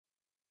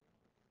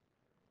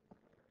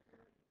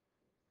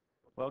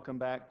Welcome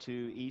back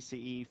to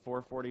ECE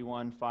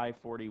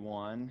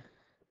 441-541.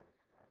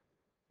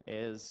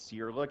 As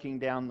you're looking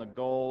down the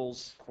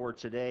goals for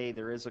today,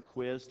 there is a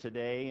quiz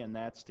today, and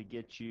that's to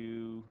get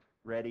you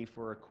ready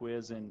for a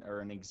quiz or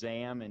an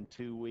exam in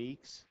 2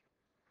 weeks.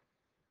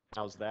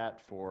 How's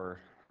that for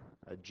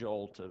a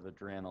jolt of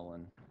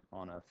adrenaline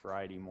on a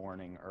Friday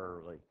morning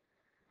early?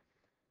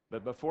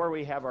 But before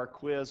we have our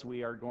quiz,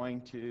 we are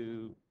going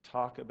to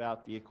talk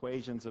about the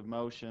equations of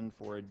motion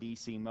for a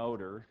DC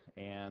motor.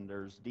 And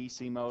there's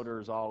DC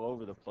motors all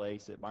over the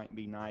place. It might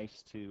be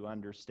nice to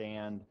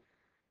understand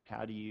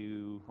how do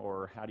you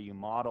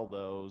model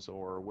those,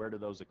 or where do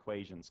those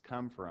equations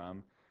come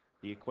from.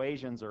 The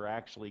equations are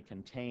actually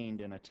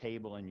contained in a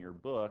table in your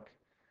book,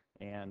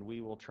 and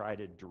we will try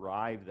to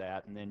derive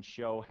that and then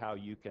show how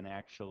you can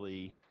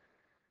actually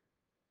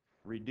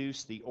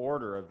reduce the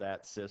order of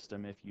that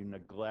system if you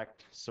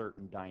neglect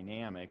certain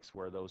dynamics,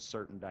 where those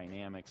certain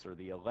dynamics are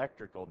the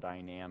electrical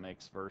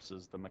dynamics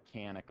versus the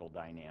mechanical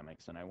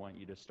dynamics. And I want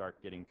you to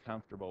start getting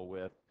comfortable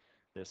with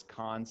this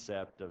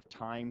concept of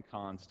time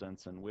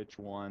constants and which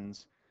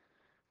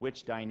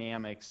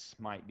dynamics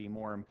might be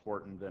more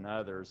important than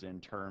others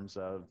in terms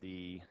of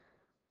the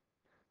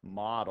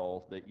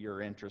model that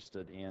you're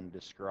interested in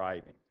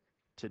describing.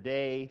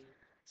 Today,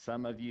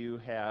 some of you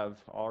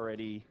have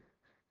already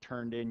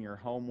turned in your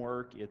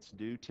homework. It's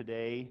due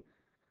today.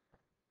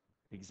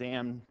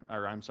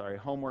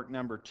 Homework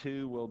number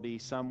 2 will be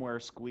somewhere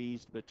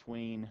squeezed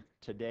between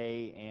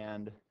today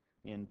and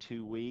in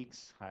 2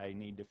 weeks. I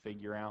need to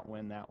figure out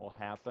when that will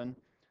happen.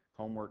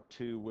 Homework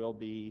 2 will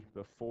be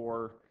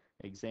before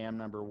exam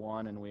number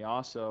 1, and we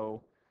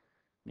also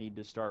need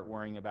to start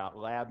worrying about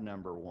lab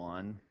number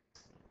 1.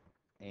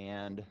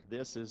 And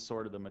this is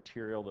sort of the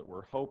material that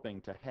we're hoping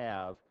to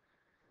have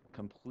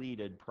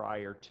completed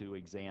prior to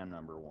exam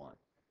number 1.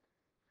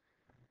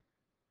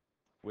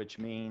 Which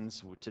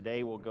means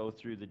today we'll go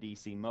through the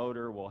DC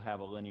motor, we'll have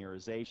a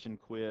linearization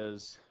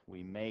quiz,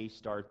 we may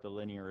start the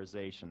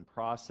linearization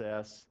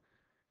process,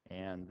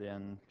 and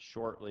then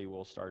shortly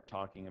we'll start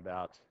talking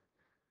about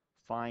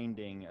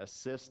finding a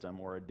system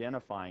or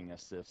identifying a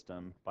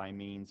system by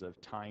means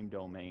of time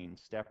domain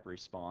step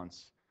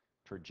response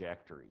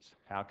trajectories.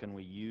 How can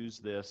we use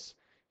this?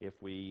 If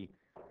we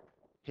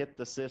hit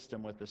the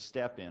system with the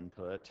step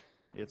input,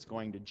 it's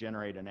going to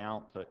generate an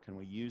output. Can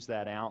we use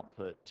that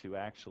output to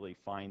actually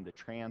find the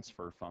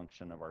transfer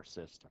function of our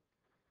system?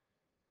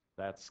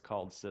 That's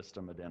called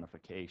system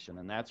identification,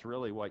 and that's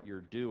really what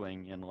you're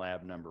doing in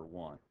lab number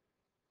 1.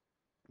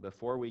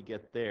 Before we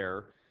get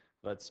there,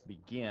 let's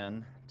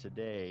begin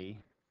today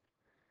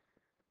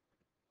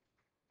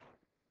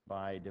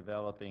by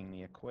developing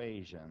the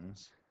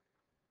equations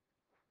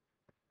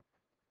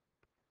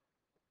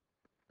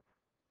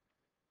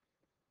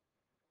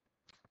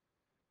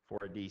for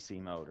a DC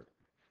motor.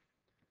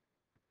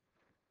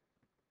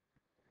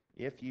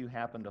 If you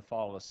happen to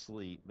fall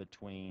asleep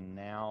between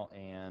now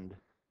and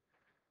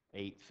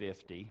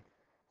 8:50,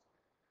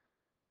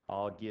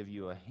 I'll give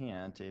you a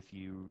hint. If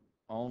you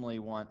only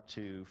want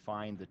to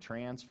find the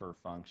transfer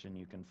function,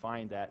 you can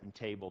find that in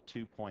table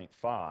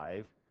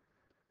 2.5,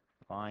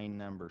 line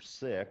number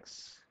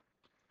 6.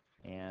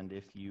 And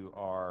if you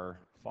are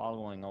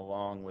following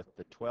along with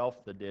the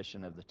 12th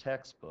edition of the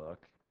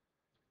textbook,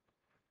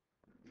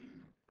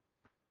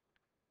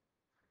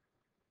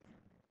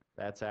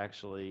 that's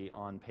actually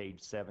on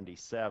page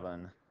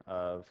 77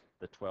 of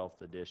the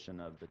 12th edition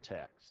of the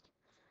text.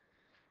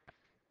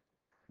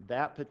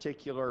 That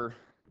particular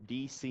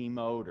DC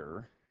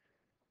motor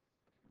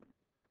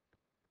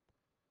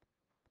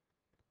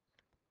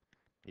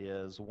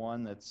is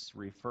one that's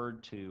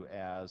referred to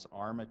as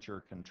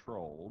armature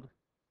controlled.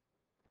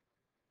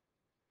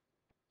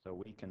 So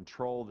we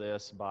control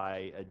this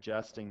by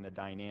adjusting the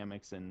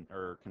dynamics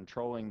or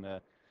controlling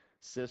the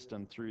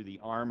system through the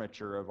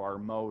armature of our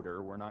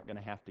motor. We're not going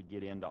to have to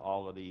get into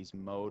all of these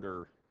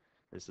motor.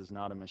 This is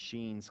not a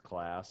machines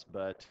class,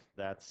 but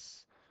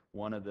that's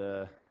one of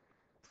the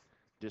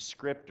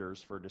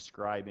descriptors for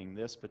describing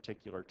this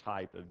particular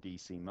type of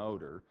DC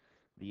motor.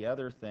 The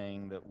other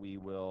thing that we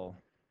will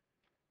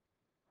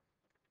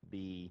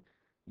be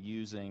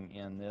using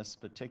in this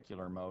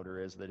particular motor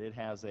is that it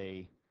has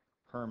a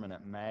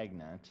permanent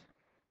magnet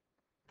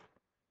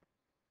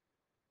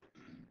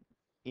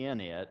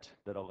in it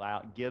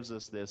that gives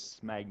us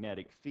this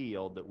magnetic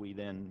field that we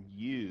then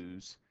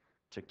use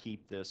to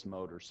keep this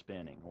motor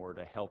spinning, or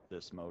to help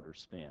this motor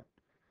spin.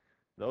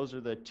 Those are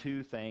the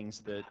two things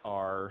that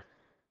are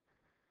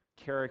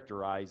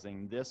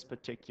characterizing this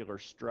particular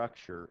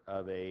structure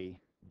of a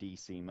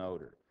DC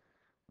motor.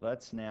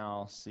 Let's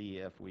now see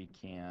if we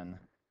can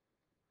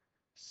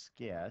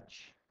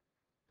sketch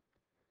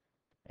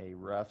a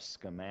rough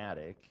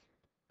schematic.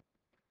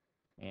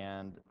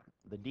 And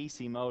the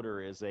DC motor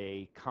is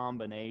a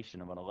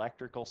combination of an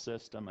electrical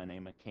system and a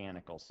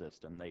mechanical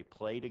system. They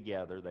play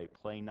together, they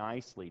play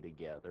nicely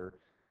together,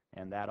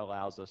 and that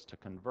allows us to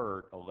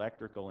convert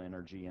electrical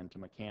energy into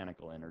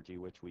mechanical energy,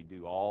 which we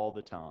do all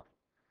the time.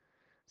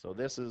 So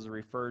this is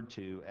referred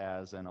to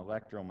as an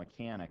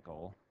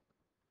electromechanical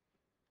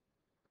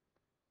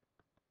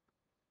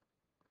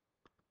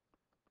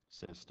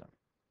system.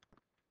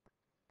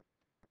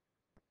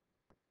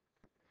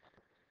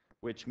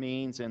 Which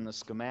means in the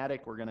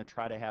schematic, we're going to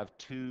try to have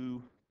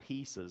two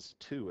pieces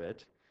to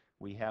it.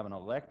 We have an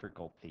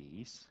electrical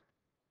piece,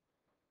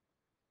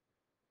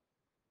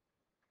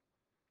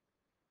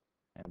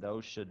 and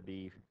those should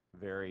be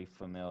very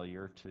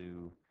familiar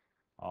to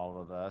all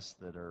of us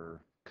that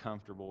are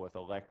comfortable with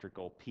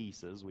electrical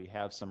pieces. We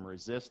have some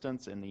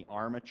resistance in the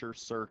armature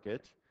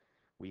circuit.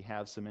 We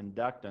have some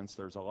inductance.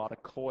 There's a lot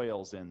of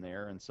coils in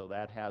there, and so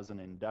that has an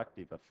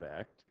inductive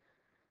effect.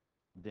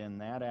 Then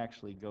that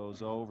actually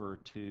goes over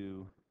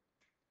to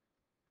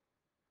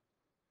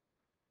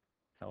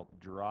help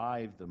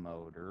drive the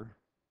motor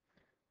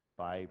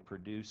by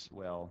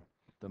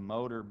the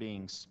motor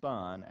being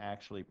spun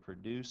actually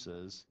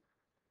produces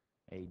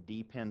a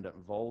dependent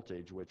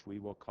voltage, which we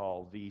will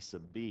call V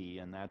sub B,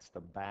 and that's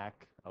the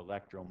back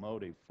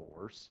electromotive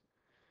force.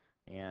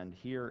 And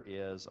here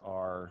is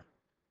our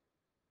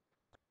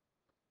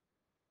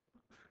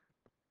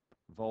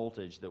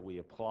voltage that we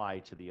apply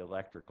to the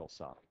electrical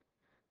side.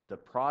 The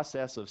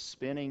process of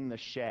spinning the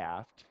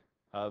shaft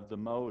of the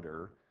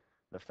motor,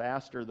 the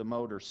faster the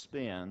motor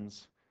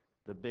spins,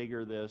 the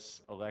bigger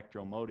this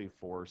electromotive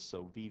force,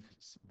 so V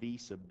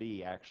sub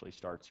B actually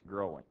starts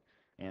growing.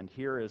 And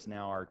here is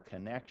now our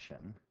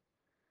connection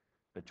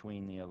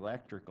between the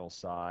electrical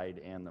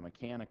side and the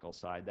mechanical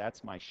side.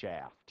 That's my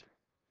shaft.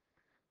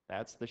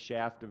 That's the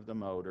shaft of the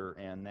motor,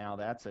 and now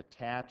that's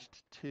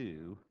attached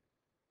to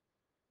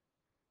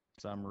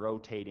some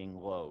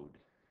rotating load.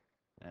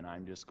 And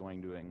I'm just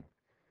going to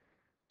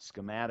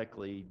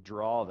schematically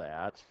draw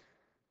that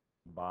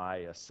by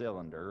a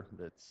cylinder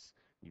that's,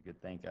 you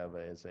could think of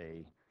as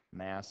a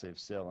massive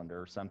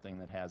cylinder, something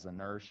that has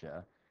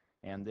inertia.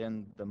 And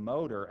then the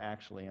motor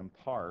actually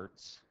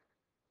imparts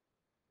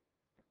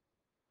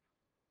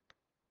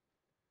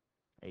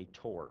a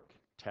torque,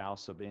 tau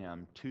sub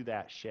m, to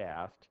that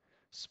shaft,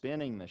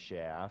 spinning the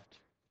shaft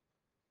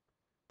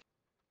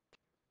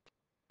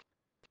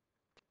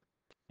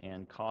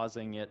and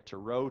causing it to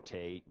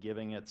rotate,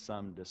 giving it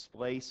some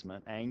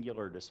displacement,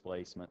 angular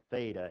displacement,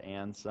 theta,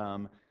 and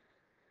some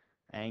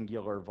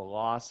angular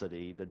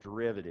velocity, the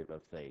derivative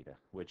of theta,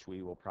 which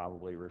we will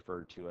probably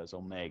refer to as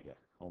omega.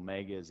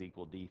 Omega is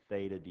equal d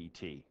theta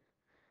dt.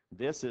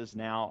 This is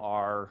now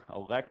our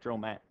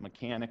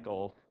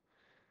electromechanical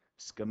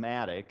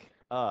schematic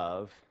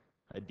of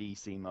a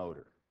DC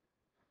motor,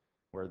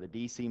 where the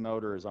DC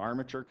motor is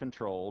armature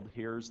controlled.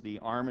 Here's the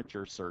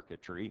armature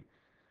circuitry.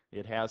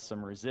 It has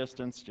some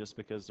resistance just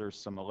because there's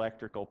some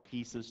electrical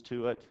pieces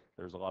to it.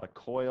 There's a lot of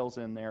coils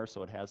in there,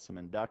 so it has some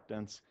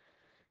inductance.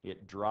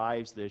 It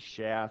drives this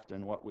shaft,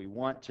 and what we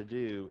want to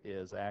do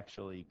is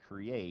actually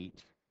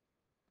create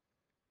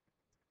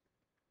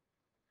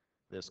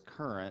this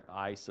current,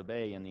 I sub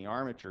A, in the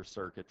armature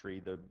circuitry.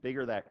 The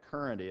bigger that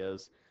current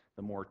is,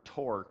 the more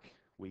torque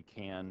we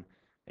can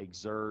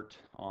exert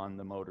on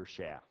the motor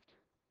shaft.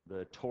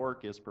 The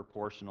torque is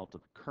proportional to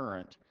the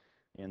current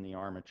in the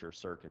armature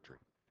circuitry.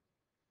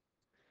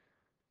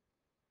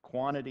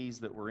 Quantities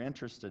that we're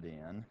interested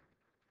in,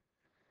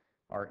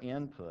 our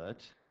input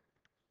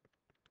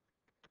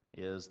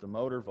is the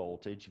motor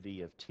voltage,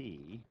 V of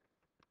t,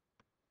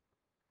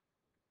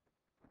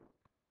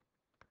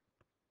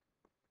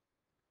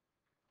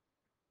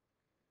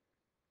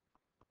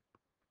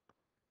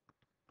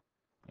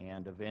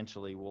 and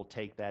eventually we'll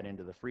take that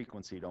into the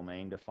frequency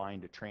domain to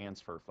find a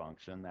transfer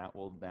function. That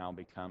will now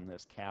become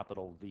this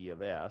capital V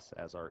of S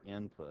as our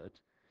input,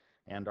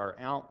 and our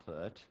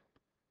output,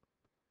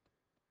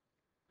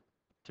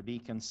 to be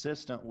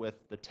consistent with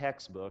the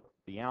textbook,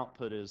 the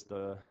output is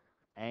the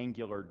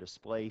angular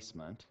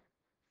displacement,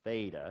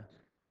 theta,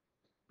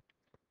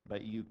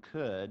 but you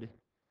could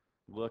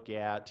look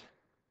at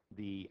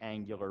the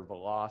angular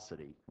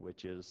velocity,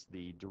 which is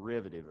the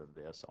derivative of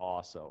this,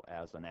 also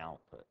as an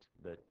output.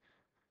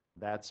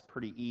 That's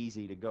pretty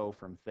easy to go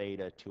from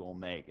theta to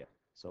omega.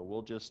 So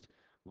we'll just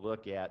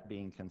look at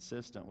being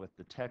consistent with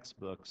the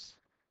textbook's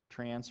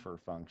transfer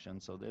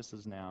function. So this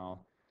is now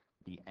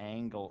the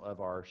angle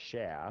of our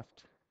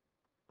shaft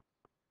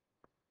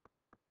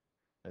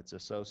that's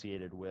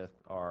associated with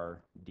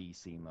our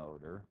DC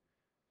motor.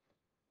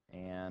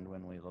 And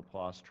when we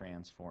Laplace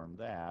transform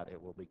that,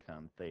 it will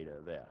become theta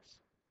of S.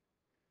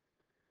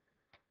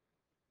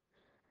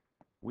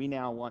 We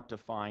now want to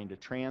find a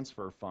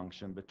transfer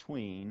function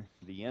between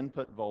the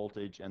input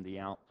voltage and the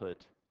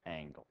output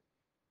angle,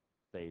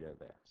 theta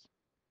of S.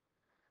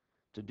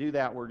 To do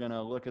that, we're going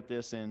to look at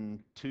this in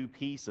two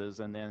pieces,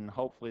 and then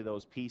hopefully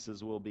those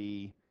pieces will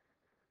be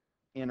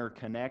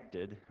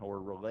interconnected or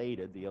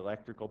related, the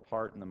electrical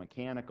part and the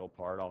mechanical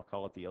part. I'll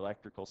call it the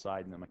electrical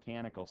side and the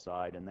mechanical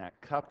side, and that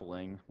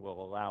coupling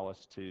will allow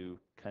us to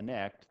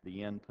connect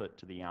the input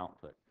to the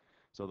output,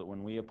 so that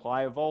when we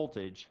apply a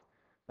voltage,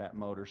 that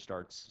motor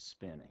starts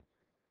spinning.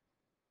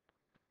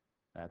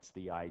 That's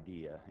the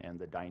idea, and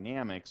the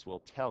dynamics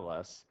will tell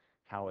us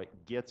how it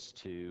gets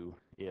to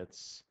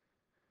its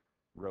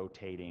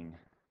rotating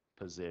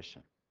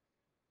position.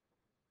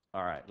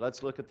 All right,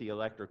 let's look at the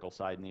electrical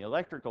side. And the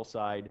electrical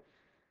side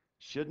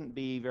Shouldn't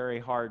be very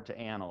hard to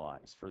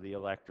analyze for the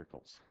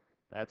electricals.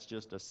 That's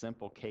just a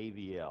simple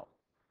KVL.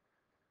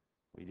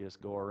 We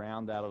just go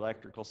around that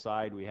electrical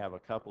side. We have a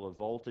couple of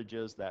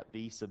voltages. That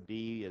V sub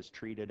B is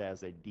treated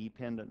as a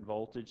dependent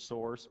voltage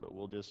source, but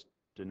we'll just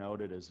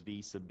denote it as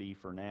V sub B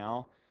for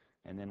now.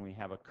 And then we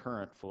have a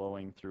current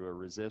flowing through a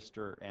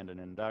resistor and an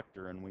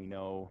inductor, and we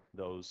know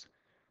those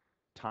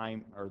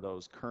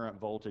those current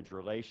voltage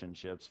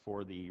relationships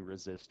for the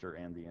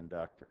resistor and the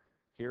inductor.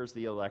 Here's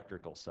the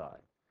electrical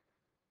side.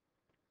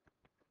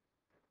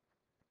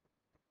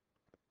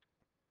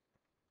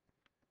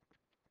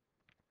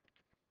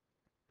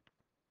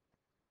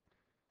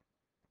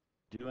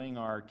 Doing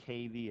our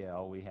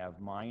KVL, we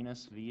have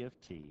minus V of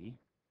t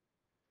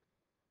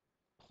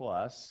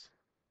plus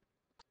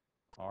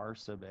R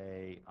sub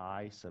A,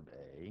 I sub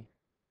A,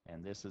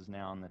 and this is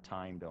now in the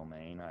time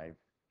domain. I've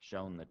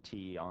shown the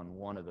t on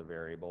one of the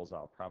variables.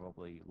 I'll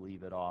probably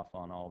leave it off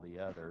on all the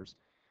others.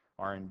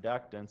 Our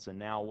inductance, and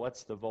now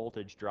what's the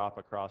voltage drop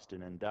across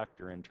an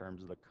inductor in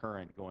terms of the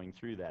current going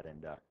through that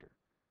inductor?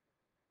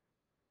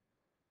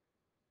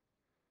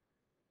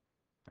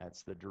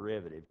 That's the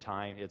derivative.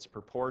 Time, it's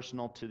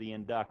proportional to the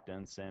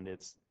inductance, and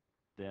it's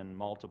then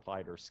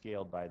multiplied or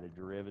scaled by the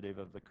derivative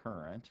of the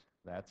current.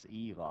 That's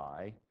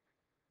Eli,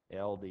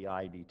 L di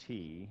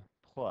dt,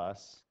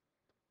 plus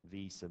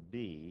V sub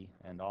B,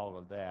 and all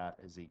of that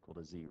is equal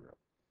to 0.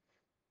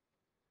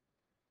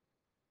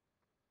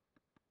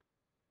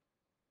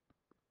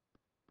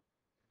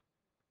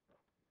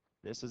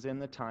 This is in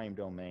the time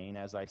domain.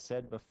 As I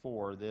said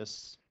before,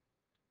 this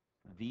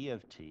V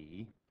of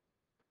t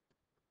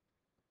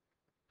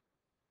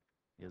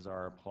is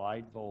our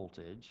applied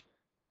voltage.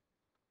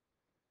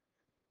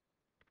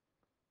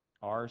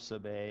 R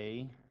sub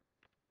A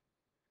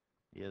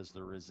is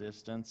the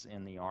resistance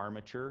in the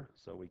armature,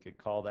 so we could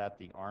call that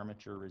the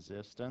armature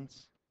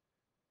resistance.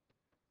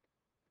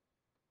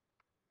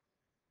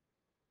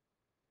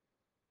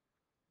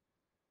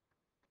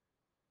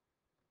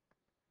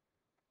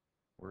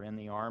 We're in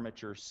the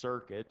armature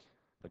circuit.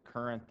 The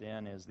current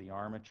then is the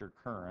armature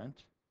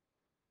current.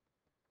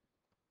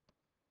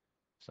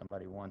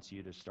 Somebody wants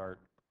you to start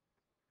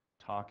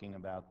talking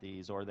about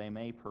these, or they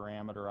may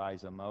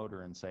parameterize a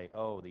motor and say,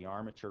 oh, the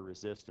armature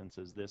resistance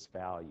is this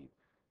value.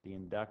 The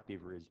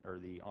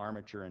the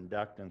armature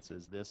inductance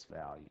is this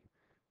value.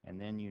 And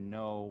then you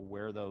know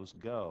where those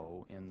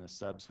go in the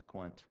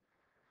subsequent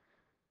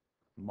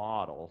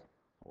model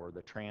or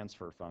the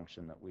transfer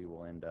function that we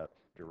will end up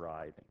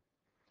deriving.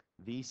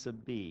 V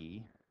sub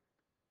B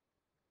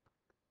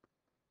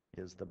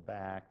is the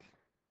back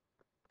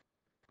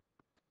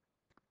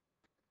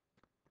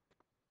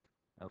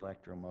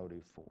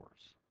electromotive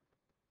force,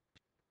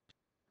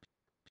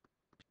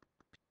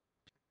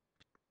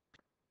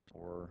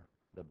 or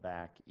the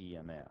back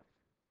EMF.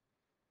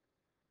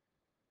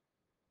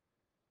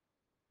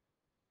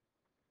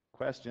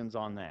 Questions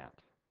on that?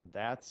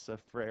 That's a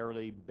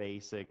fairly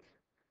basic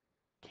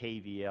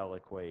KVL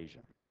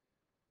equation.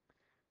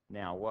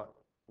 Now, what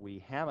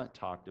we haven't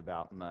talked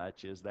about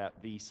much is that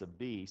V sub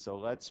B, so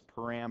let's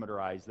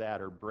parameterize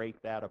that or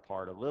break that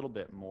apart a little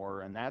bit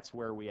more, and that's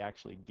where we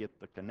actually get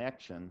the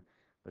connection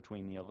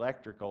between the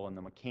electrical and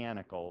the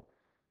mechanical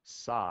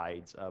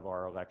sides of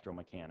our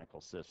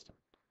electromechanical system.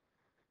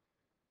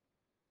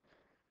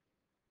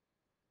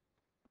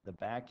 The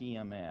back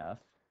EMF,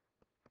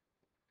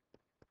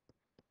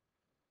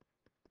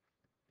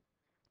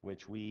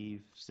 which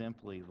we've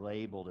simply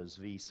labeled as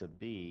V sub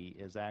B,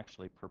 is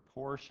actually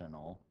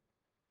proportional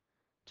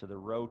to the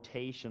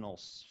rotational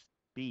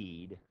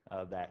speed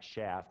of that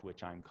shaft,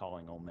 which I'm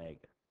calling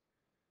omega.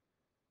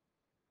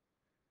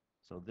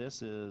 So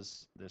this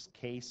is this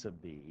K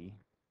sub B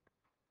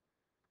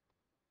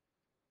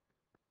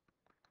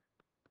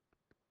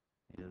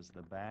is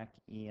the back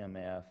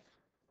EMF,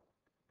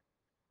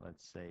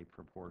 let's say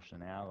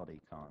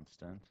proportionality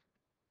constant,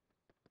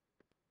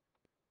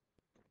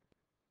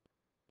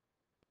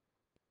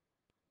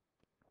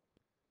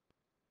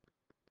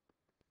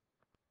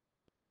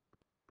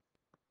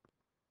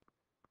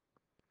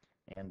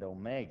 and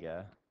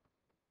omega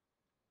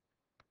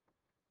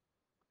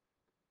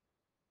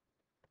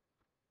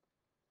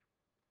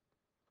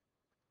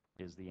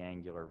is the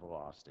angular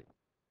velocity.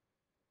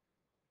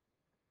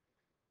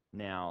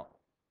 Now,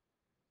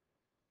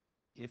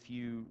 if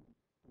you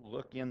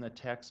look in the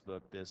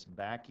textbook, this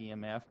back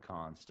EMF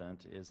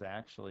constant is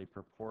actually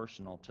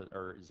proportional to,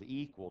 or is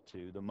equal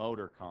to, the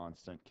motor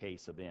constant K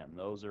sub M.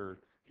 Those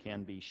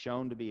can be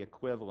shown to be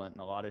equivalent,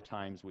 and a lot of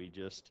times we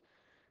just,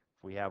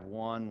 if we have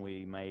one,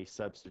 we may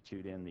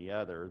substitute in the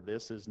other.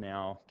 This is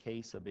now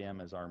K sub M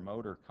as our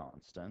motor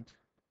constant.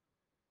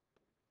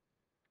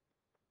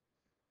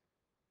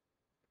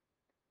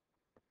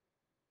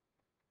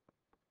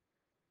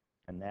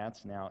 And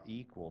that's now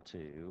equal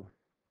to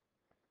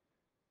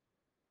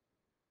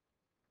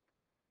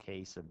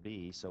K sub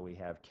B. So we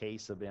have K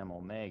sub M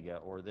omega,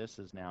 or this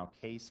is now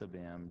K sub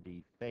M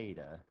d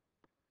theta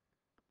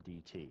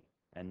dt.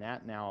 And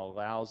that now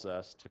allows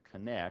us to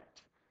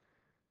connect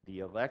the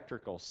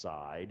electrical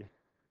side,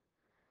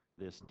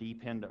 this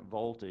dependent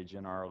voltage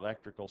in our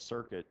electrical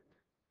circuit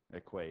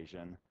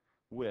equation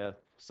with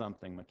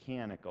something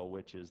mechanical,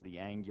 which is the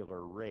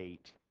angular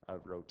rate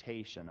of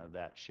rotation of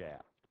that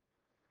shaft.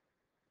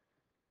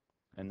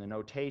 And the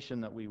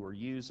notation that we were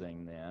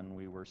using then,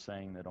 we were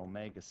saying that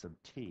omega sub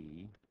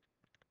t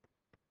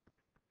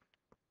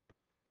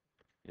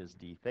is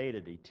d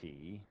theta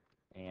dt,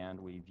 and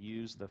we've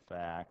used the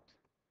fact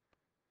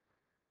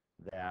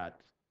that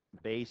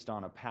based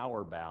on a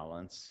power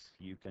balance,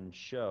 you can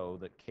show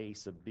that K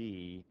sub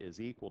B is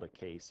equal to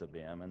K sub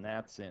M, and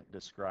that's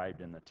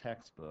described in the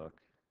textbook.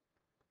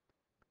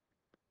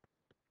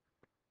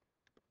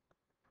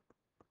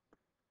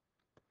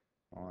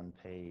 On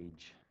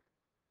page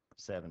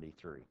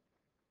 73.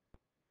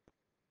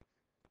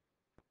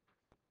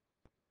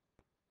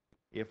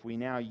 If we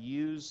now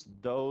use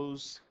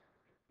those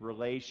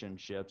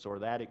relationships or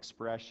that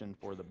expression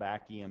for the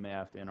back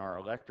EMF in our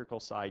electrical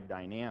side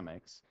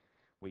dynamics,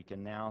 we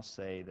can now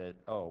say that,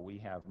 oh, we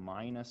have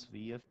minus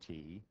V of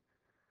t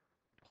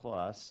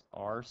plus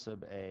R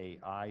sub A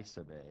I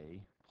sub A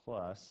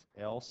plus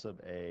L sub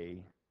A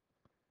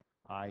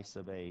I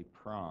sub A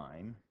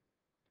prime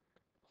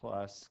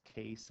plus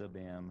K sub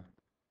M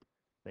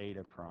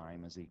theta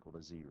prime is equal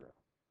to 0.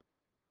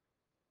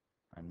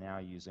 I'm now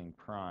using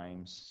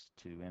primes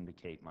to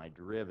indicate my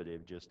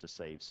derivative just to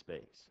save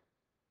space.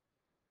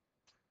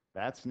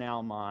 That's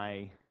now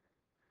my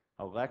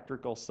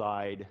electrical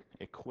side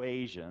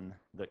equation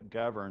that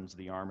governs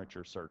the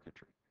armature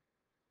circuitry.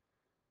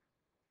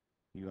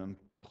 You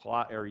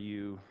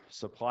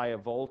supply a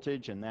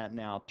voltage, and that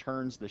now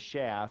turns the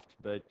shaft,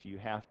 but you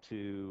have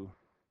to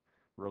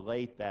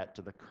relate that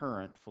to the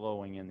current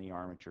flowing in the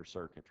armature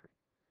circuitry.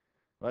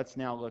 Let's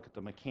now look at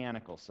the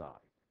mechanical side.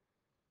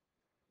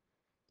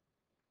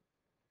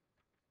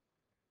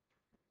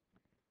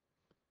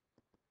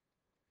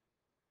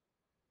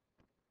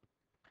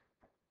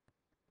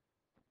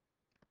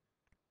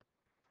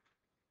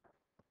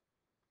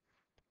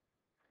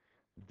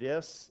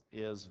 This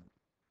is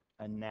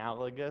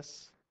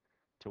analogous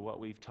to what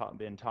we've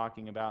been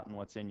talking about and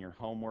what's in your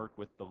homework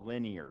with the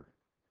linear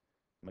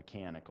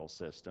mechanical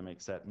system,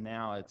 except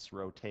now it's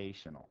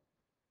rotational.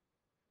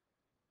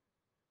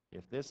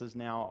 If this is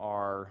now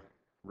our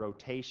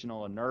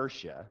rotational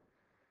inertia,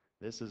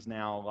 this is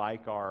now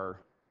like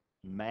our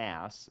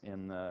mass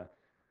in the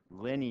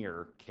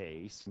linear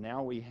case.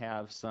 Now we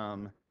have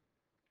some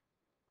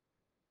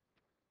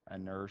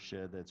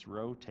inertia that's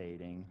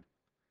rotating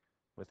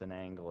with an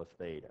angle of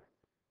theta.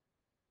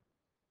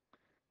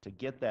 To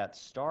get that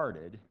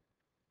started,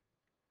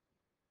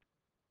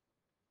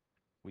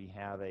 we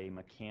have a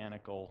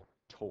mechanical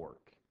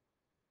torque,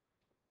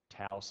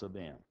 tau sub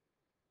m.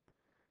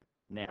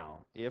 Now,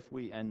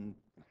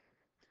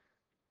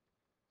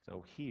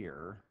 so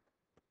here,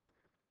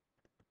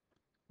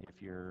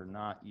 if you're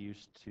not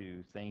used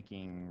to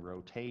thinking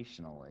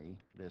rotationally,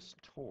 this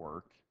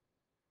torque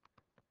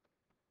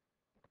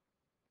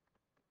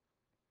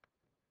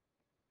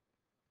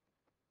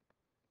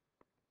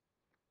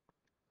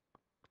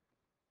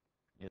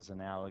is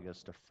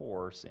analogous to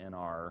force in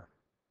our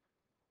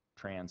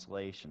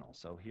translational.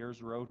 So here's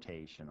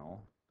rotational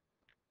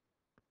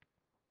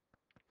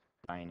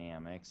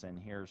dynamics, and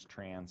here's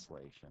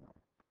translational.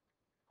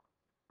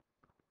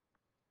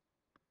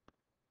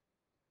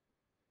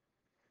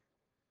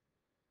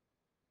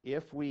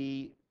 If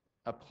we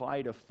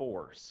applied a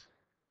force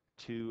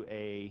to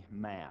a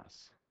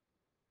mass,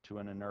 to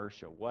an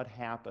inertia, what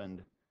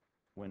happened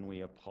when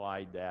we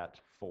applied that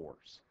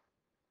force?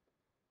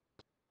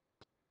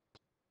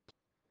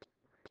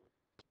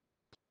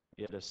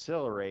 It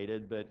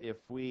accelerated, but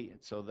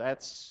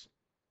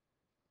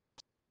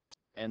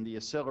and the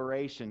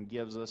acceleration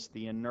gives us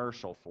the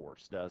inertial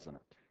force, doesn't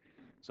it?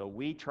 So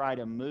we try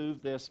to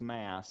move this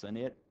mass,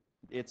 and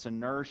its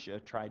inertia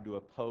tried to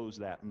oppose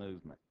that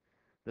movement.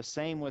 The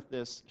same with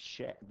this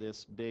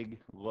big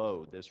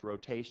load, this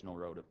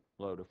rotational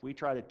load. If we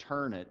try to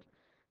turn it,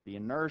 the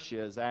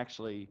inertia is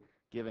actually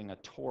giving a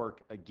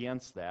torque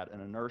against that, an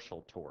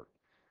inertial torque.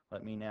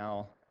 Let me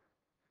now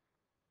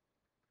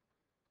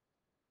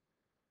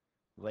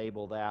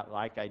label that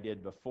like I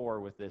did before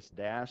with this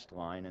dashed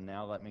line, and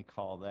now let me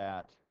call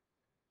that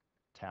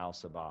tau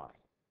sub I.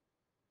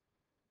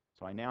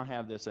 So I now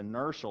have this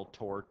inertial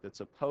torque that's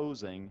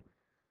opposing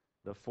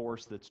the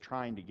force that's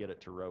trying to get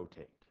it to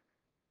rotate.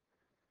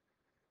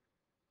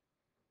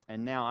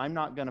 And now I'm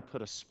not going to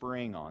put a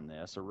spring on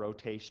this, a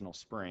rotational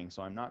spring,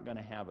 so I'm not going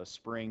to have a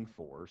spring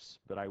force,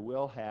 but I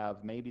will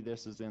have, maybe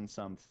this is in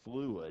some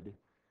fluid,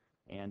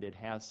 and it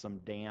has some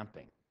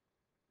damping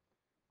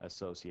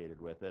associated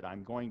with it.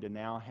 I'm going to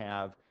now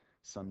have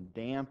some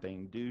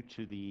damping due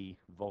to the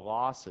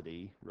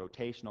velocity,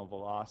 rotational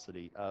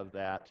velocity of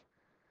that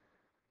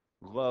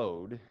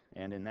load,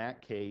 and in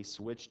that case,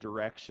 which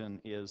direction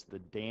is the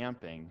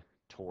damping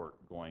torque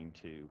going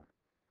to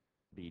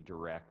be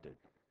directed?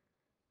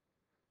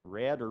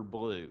 Red or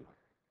blue?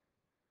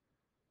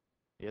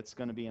 It's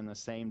going to be in the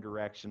same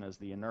direction as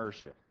the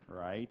inertia,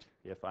 right?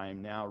 If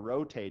I'm now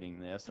rotating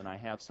this and I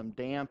have some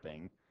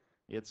damping,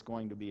 it's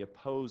going to be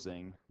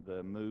opposing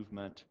the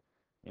movement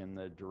in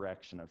the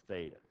direction of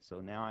theta. So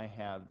now I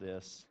have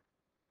this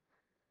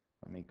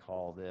Let me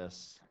call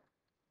this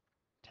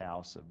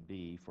tau sub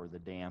b for the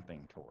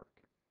damping torque.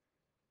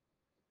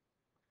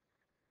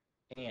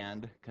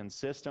 And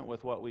consistent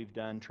with what we've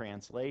done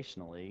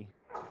translationally,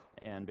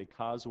 and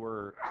because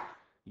we're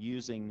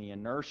using the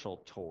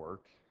inertial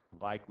torque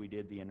like we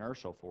did the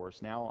inertial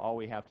force, now all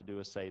we have to do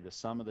is say the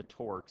sum of the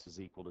torques is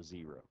equal to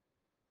 0.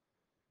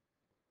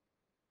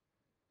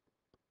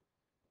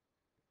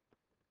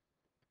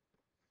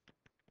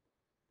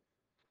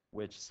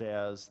 Which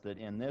says that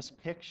in this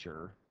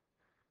picture,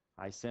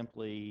 I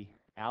simply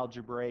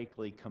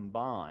algebraically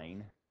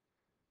combine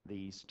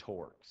these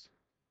torques.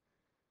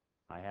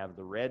 I have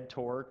the red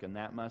torque, and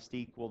that must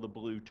equal the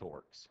blue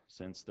torques,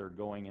 since they're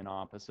going in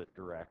opposite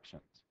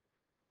directions.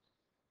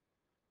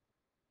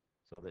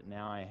 So that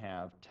now I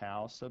have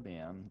tau sub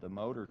m, the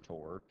motor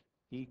torque,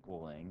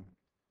 equaling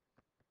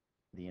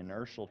the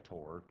inertial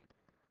torque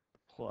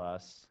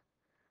plus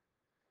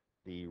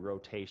the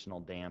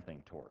rotational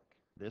damping torque.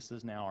 This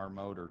is now our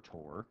motor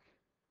torque.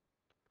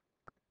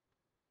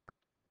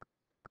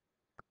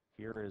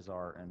 Here is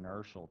our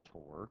inertial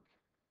torque.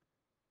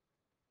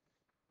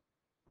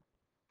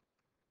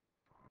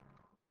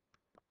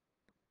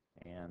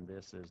 And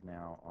this is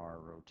now our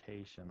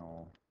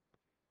rotational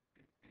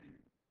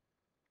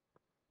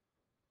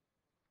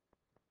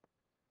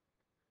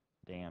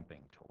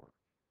damping torque.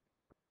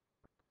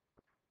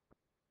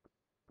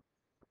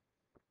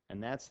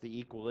 And that's the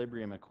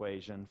equilibrium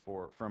equation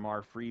from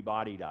our free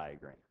body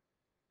diagram.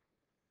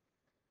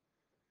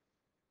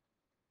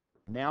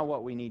 Now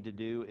what we need to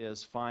do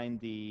is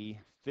find the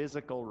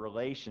physical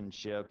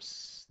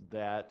relationships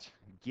that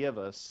give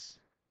us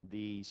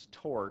these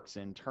torques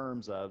in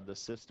terms of the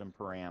system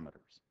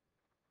parameters.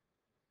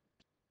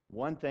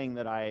 One thing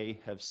that I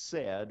have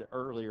said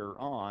earlier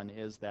on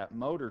is that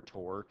motor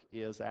torque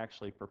is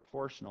actually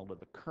proportional to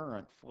the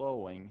current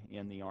flowing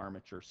in the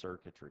armature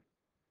circuitry.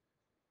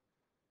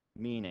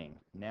 Meaning,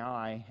 now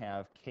I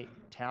have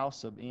tau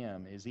sub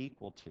m is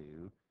equal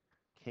to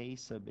K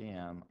sub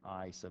m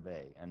I sub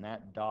a, and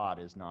that dot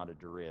is not a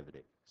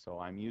derivative. So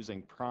I'm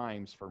using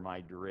primes for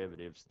my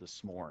derivatives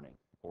this morning,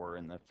 or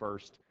in the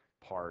first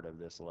part of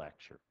this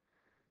lecture.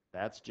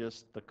 That's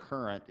just the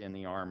current in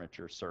the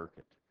armature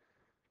circuit.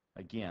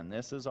 Again,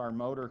 this is our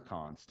motor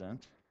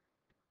constant,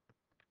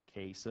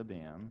 K sub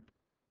m.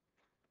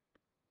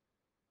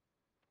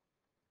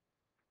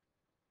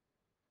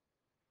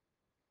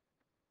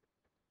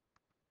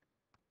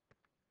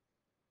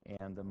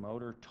 And the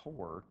motor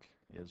torque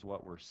is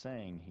what we're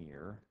saying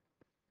here.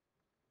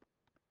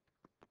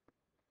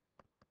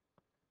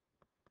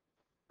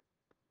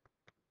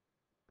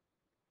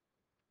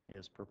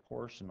 Is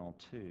proportional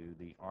to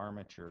the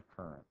armature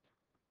current.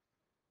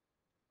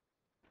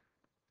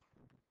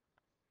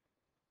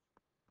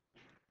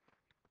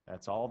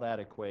 That's all that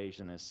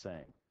equation is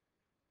saying.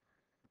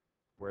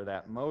 Where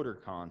that motor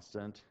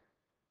constant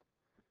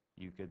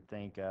you could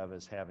think of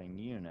as having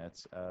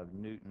units of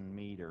Newton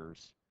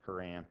meters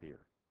per ampere.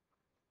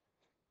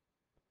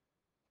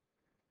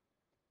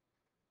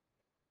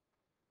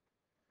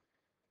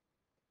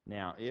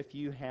 Now, if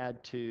you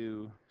had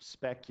to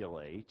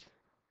speculate,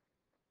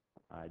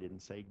 I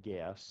didn't say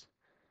guess,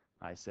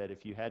 I said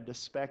if you had to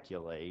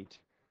speculate,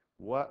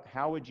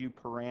 how would you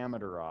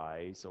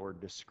parameterize or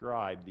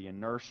describe the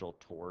inertial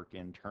torque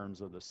in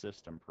terms of the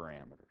system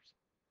parameters?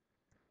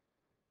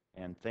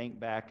 And think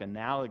back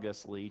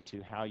analogously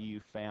to how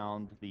you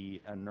found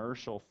the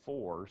inertial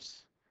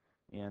force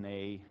in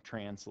a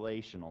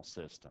translational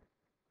system.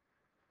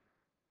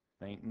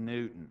 Think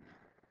Newton.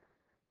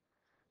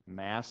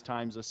 Mass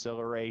times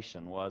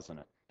acceleration, wasn't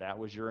it? That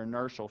was your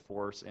inertial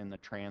force in the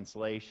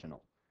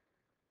translational.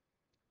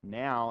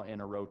 Now,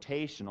 in a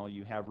rotational,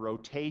 you have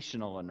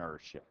rotational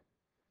inertia,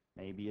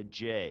 maybe a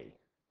J.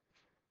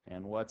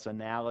 And what's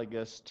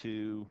analogous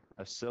to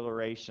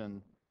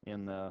acceleration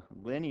in the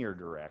linear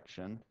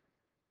direction?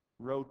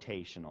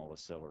 Rotational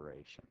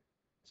acceleration.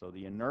 So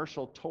the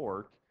inertial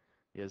torque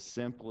is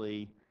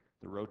simply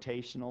the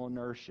rotational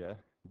inertia,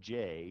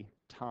 J,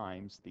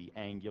 times the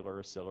angular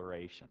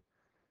acceleration.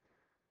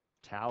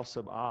 Tau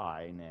sub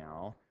I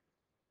now,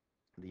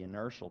 the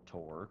inertial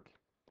torque,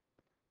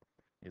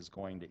 is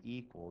going to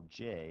equal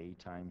J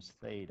times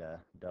theta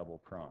double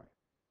prime.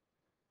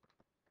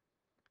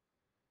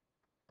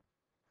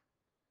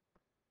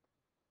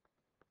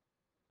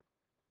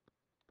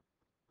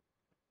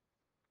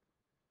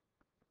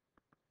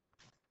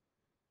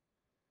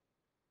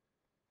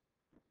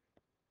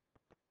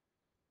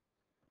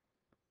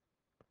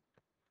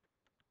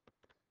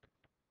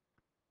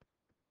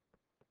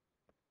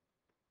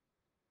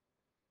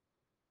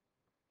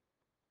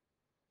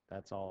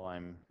 That's all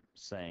I'm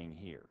saying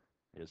here,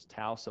 is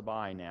tau sub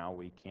I now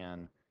we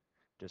can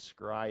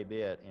describe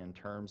it in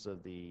terms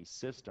of the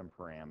system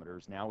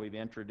parameters. Now we've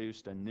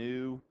introduced a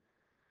new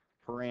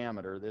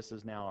parameter. This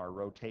is now our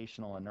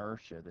rotational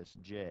inertia, this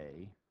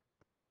J.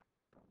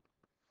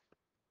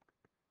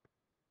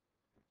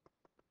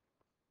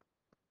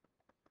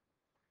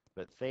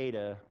 But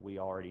theta, we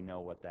already know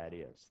what that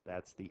is.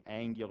 That's the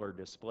angular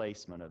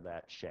displacement of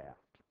that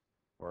shaft,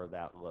 or of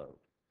that load.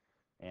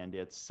 and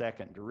its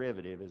second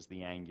derivative is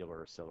the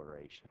angular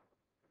acceleration.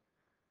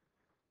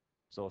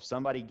 So if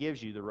somebody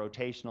gives you the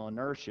rotational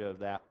inertia of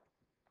that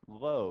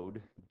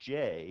load,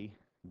 J,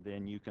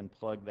 then you can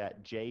plug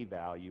that J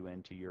value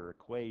into your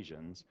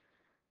equations,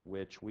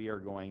 which we are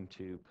going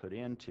to put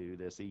into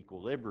this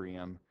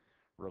equilibrium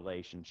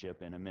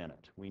relationship in a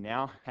minute. We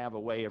now have a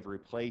way of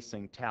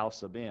replacing tau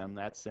sub m.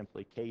 That's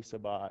simply k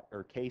sub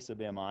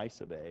m I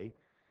sub a.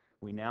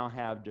 We now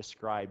have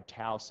described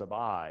tau sub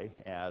I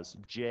as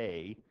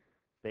J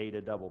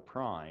theta double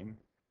prime.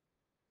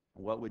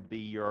 What would be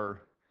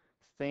your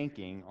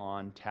thinking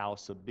on tau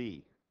sub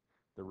b,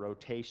 the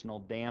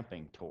rotational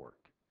damping torque?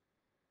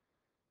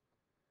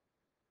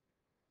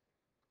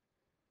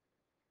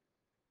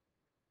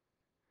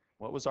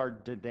 What was our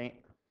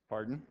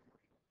pardon?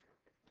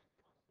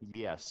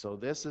 Yes, so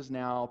this is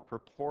now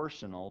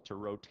proportional to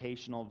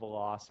rotational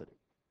velocity.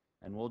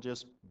 And we'll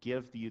just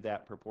give you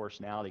that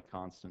proportionality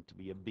constant to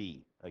be a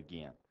b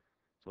again.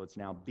 So it's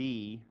now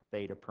b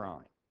theta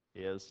prime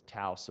is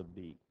tau sub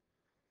b.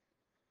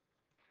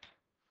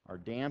 Our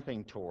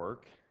damping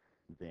torque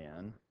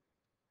then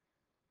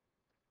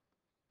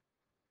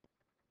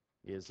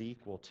is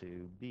equal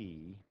to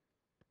b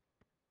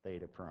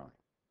theta prime.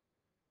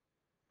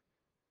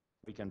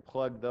 We can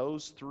plug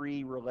those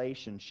three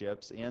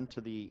relationships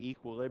into the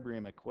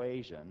equilibrium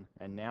equation,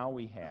 and now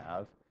we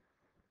have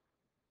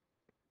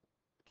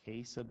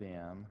k sub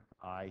m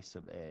I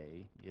sub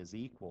a is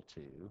equal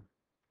to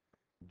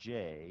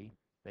j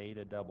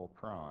theta double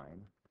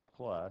prime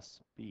plus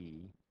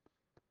b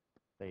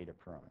theta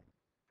prime.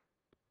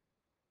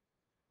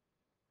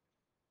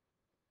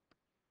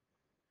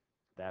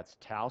 That's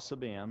tau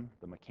sub m,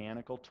 the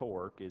mechanical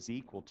torque, is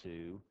equal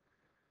to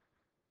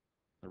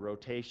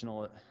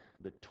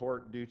the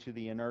torque due to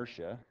the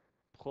inertia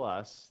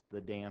plus the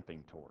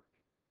damping torque.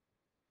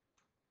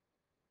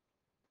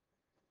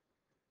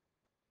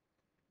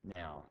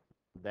 Now,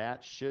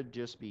 that should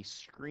just be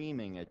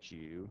screaming at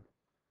you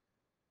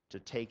to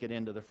take it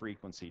into the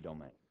frequency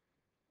domain.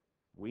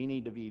 We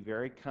need to be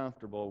very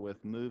comfortable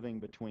with moving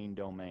between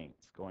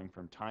domains, going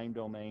from time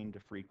domain to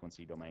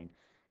frequency domain.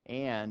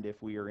 And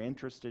if we are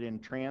interested in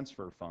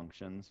transfer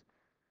functions,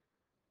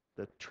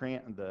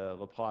 the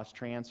Laplace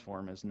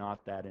transform is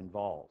not that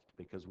involved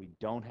because we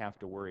don't have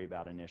to worry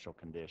about initial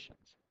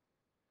conditions.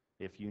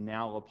 If you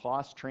now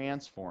Laplace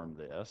transform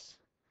this,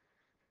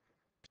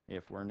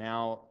 if we're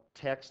now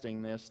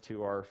texting this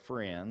to our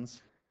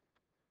friends,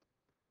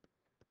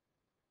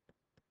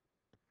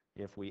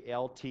 if we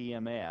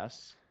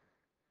LTMS,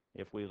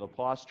 if we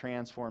Laplace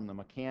transform the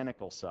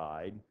mechanical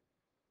side,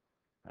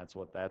 that's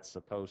what that's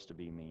supposed to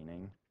be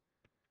meaning.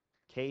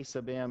 K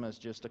sub m is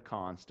just a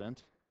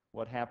constant.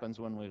 What happens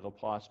when we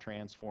Laplace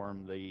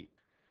transform the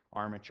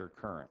armature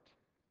current?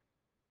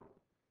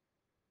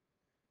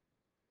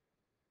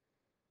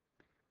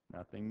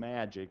 Nothing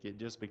magic. It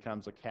just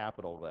becomes a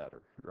capital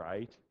letter,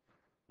 right?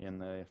 In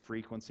the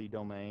frequency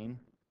domain,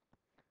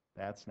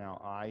 that's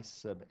now I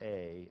sub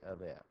a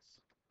of s.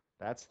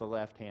 That's the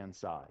left-hand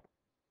side.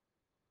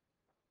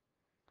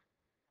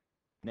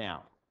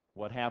 Now,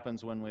 what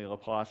happens when we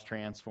Laplace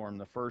transform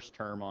the first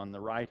term on the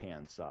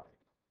right-hand side?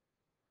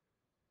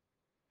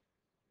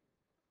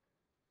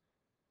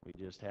 We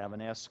just have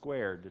an s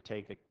squared to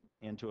take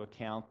into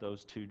account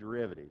those two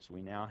derivatives.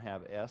 We now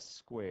have s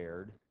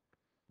squared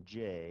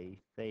j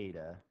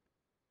theta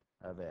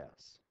of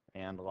s.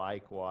 And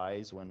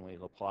likewise, when we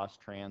Laplace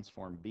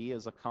transform b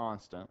as a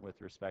constant with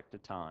respect to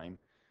time,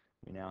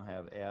 we now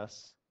have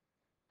s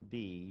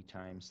b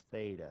times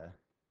theta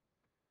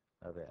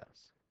of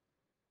s.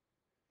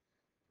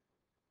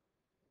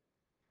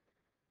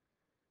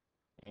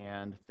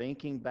 And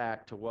thinking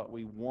back to what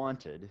we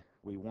wanted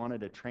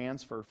a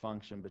transfer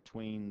function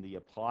between the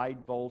applied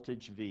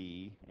voltage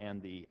V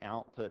and the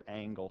output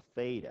angle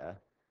theta.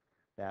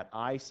 That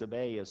I sub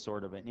a is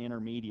sort of an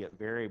intermediate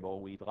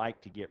variable we'd like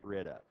to get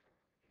rid of.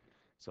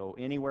 So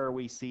anywhere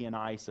we see an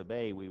I sub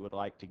a, we would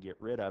like to get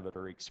rid of it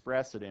or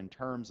express it in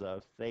terms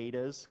of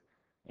thetas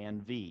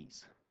and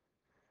V's.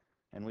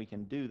 And we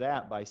can do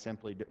that by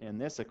simply, in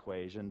this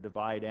equation,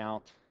 divide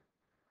out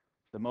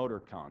the motor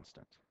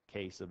constant,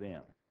 K sub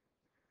m.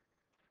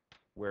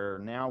 Where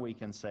now we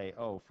can say,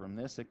 oh, from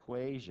this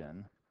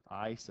equation,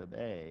 I sub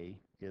a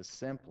is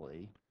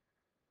simply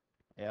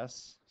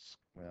s,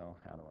 well,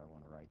 how do I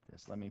want to write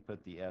this? Let me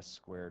put the s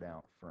squared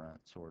out front,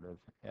 sort of.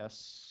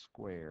 S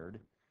squared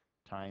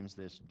times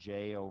this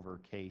j over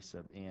k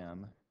sub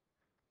m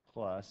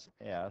plus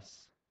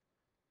s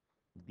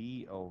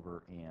b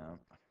over m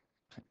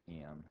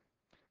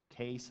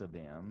k sub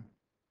m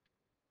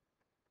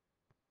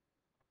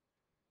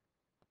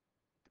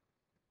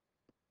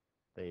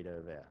theta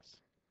of s.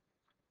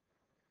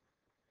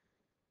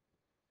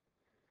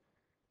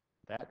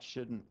 That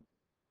shouldn't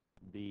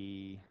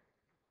be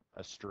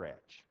a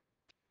stretch.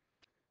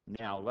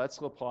 Now let's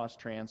Laplace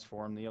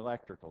transform the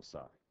electrical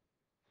side.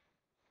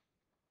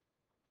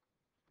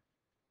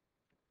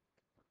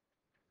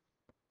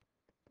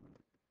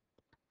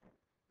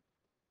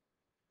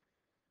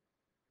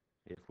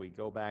 if we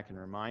go back and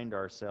remind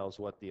ourselves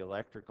what the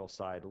electrical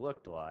side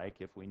looked like,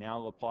 if we now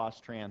Laplace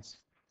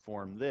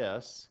transform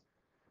this,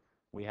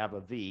 we have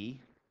a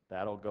V.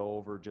 That'll go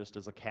over just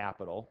as a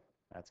capital.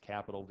 That's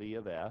capital V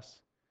of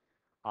S.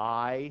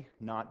 I,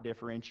 not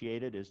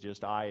differentiated, is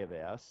just I of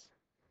S.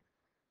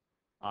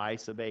 I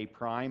sub A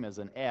prime is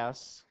an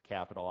S,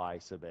 capital I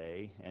sub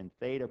A, and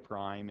theta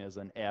prime is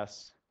an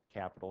S,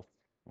 capital,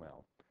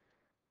 well,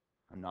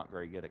 I'm not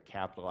very good at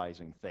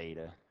capitalizing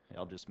theta.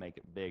 I'll just make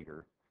it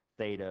bigger.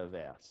 Theta of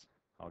S.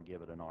 I'll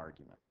give it an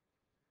argument.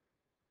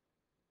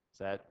 Is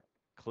that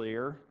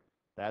clear?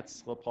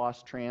 That's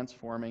Laplace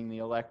transforming the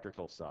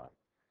electrical side.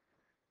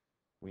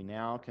 We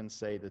now can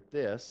say that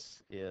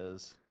this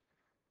is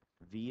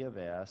V of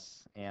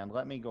S, and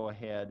let me go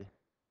ahead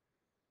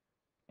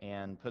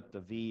and put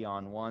the V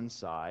on one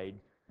side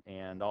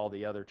and all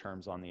the other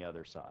terms on the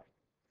other side.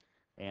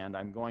 And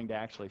I'm going to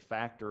actually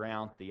factor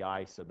out the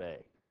I sub A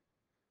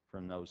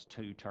from those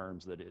two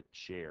terms that it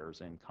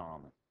shares in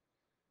common.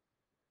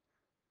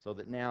 So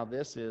that now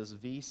this is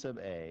V sub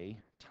A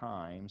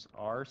times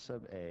R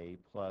sub A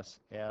plus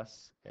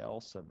S L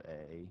sub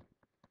A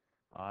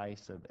I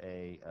sub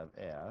A of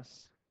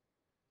S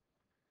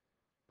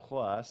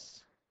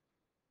plus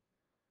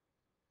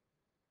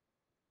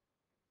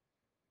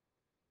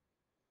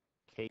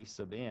K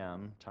sub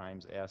M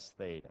times S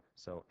theta.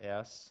 So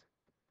S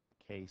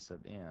K sub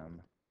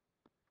M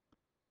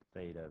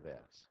theta of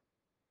S.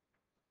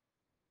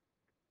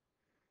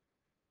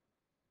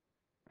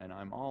 And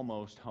I'm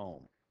almost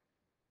home.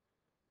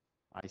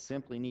 I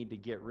simply need to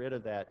get rid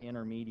of that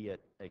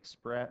intermediate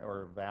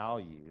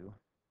value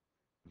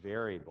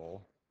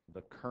variable,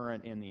 the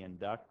current in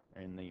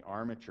the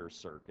armature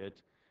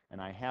circuit,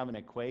 and I have an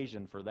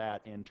equation for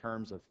that in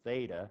terms of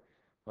theta.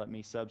 Let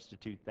me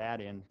substitute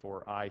that in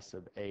for I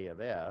sub A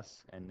of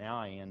S, and now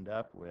I end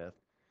up with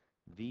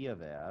V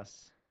of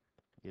S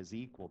is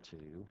equal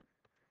to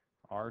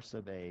R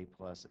sub A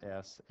plus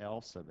S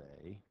L sub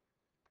A.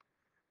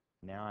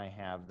 Now I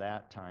have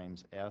that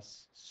times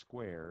S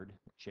squared,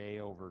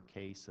 J over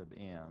K sub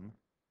M,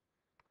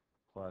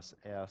 plus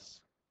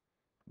S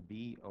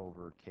B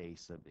over K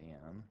sub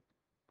M,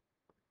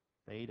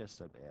 theta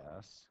sub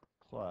S,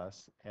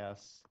 plus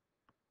S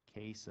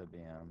K sub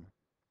M,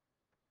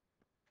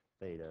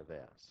 theta of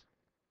S.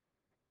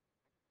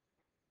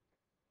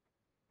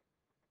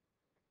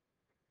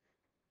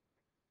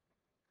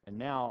 And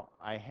now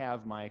I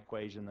have my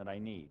equation that I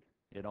need.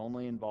 It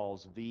only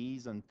involves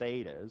V's and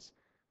thetas.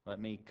 Let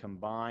me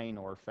combine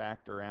or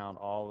factor out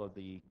all of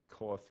the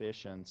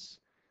coefficients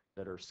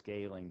that are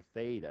scaling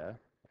theta,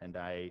 and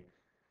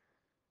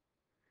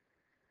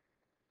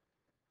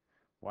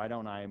why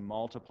don't I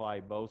multiply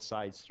both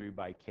sides through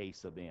by K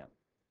sub M?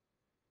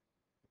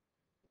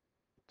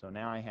 So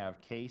now I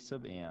have K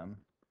sub M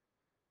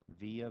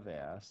V of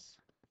S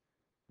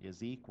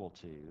is equal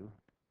to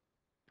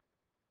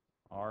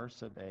R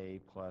sub A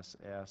plus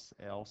S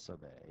L sub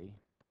A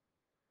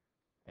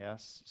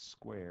S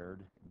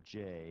squared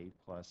J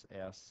plus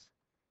S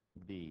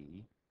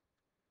B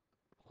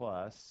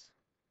plus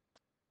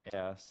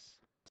S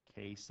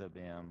K sub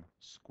M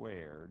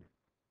squared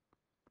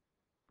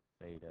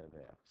theta of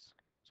S.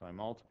 So I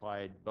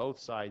multiplied both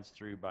sides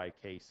through by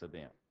K sub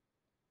M.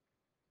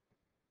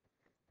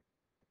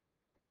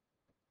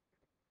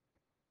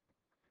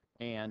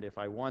 And if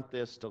I want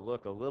this to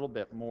look a little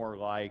bit more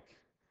like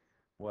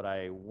what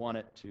I want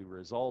it to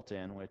result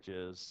in, which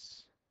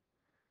is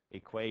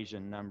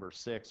equation number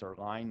 6 or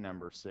line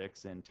number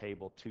 6 in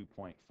table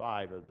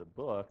 2.5 of the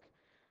book,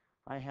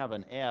 I have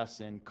an S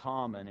in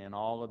common in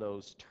all of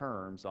those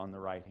terms on the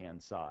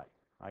right-hand side.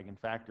 I can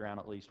factor out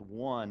at least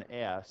one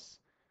S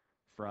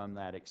from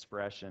that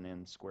expression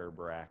in square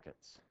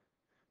brackets,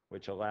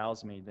 which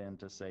allows me then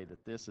to say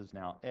that this is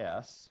now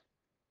S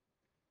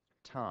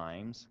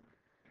times,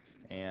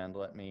 and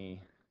let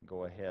me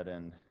go ahead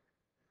and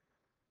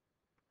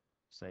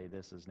say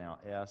this is now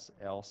S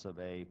L sub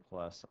A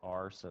plus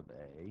R sub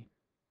A.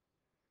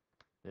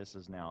 This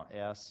is now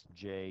S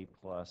J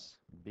plus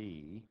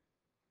B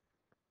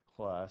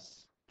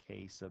plus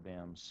K sub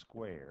M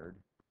squared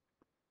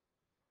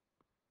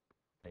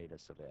theta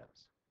sub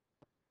S.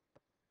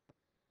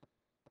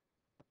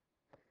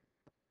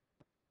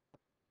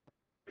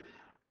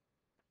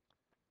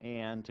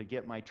 And to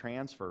get my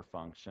transfer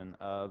function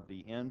of the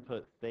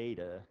input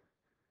theta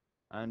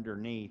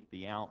underneath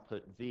the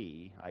output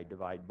V, I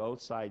divide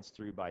both sides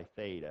through by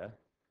theta,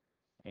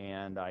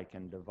 and I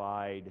can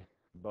divide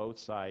both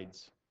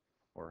sides,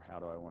 or how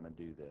do I want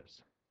to do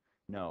this?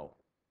 No,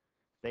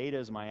 theta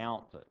is my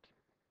output.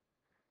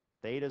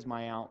 Theta is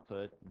my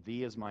output,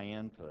 V is my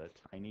input.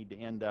 I need to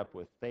end up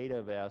with theta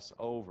of S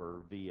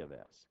over V of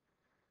S.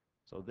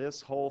 So this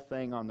whole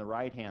thing on the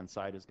right-hand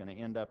side is going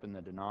to end up in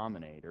the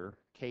denominator.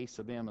 K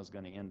sub M is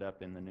going to end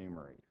up in the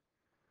numerator.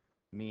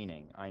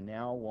 Meaning, I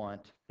now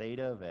want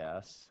theta of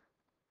S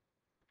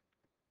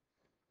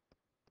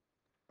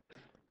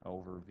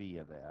over V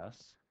of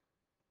S.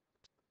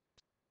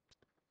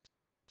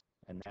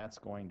 And that's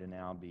going to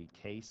now be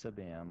K sub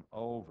M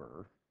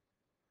over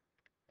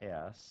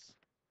S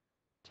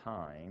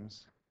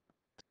times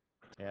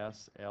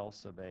SL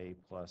sub A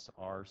plus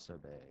R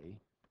sub A,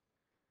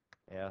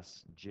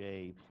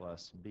 Sj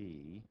plus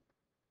B,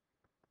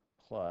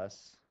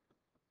 plus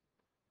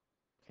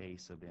K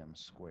sub M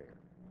squared.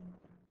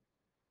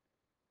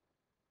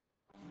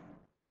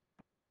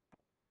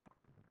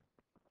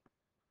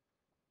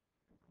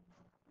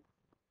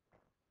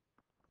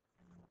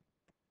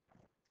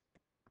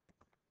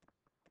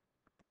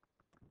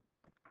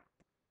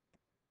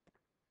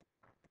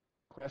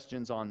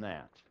 Questions on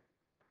that?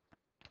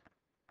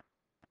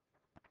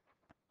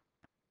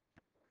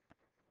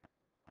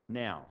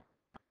 Now,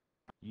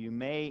 you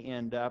may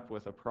end up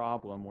with a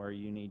problem where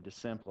you need to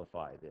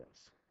simplify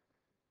this.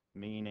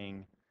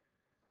 Meaning,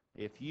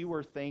 if you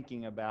were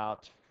thinking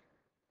about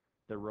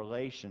the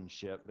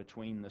relationship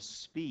between the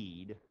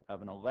speed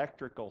of an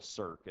electrical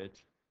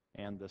circuit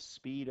and the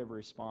speed of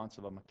response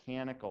of a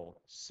mechanical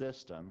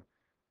system,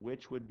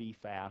 which would be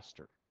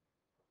faster?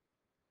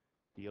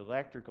 The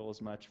electrical is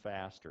much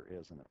faster,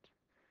 isn't it?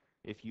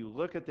 If you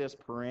look at this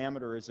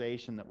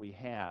parameterization that we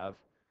have,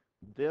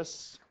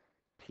 this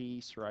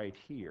piece right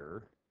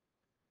here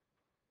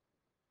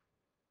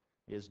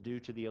is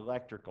due to the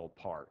electrical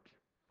part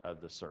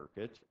of the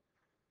circuit.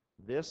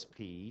 This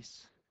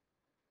piece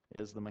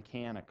is the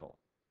mechanical.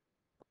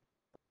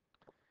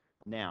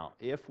 Now,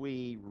 if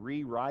we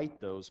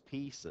rewrite those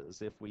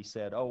pieces, if we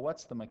said, oh,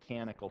 what's the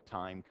mechanical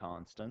time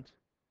constant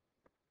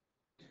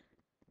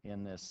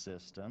in this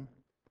system?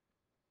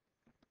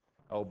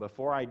 Oh,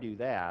 before I do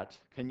that,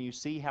 can you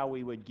see how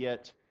we would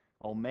get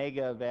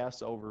omega of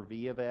S over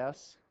V of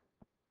S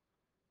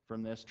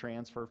from this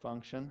transfer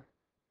function?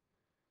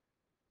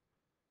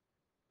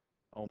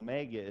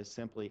 Omega is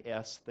simply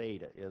S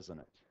theta, isn't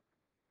it?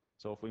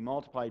 So if we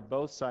multiplied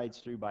both sides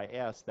through by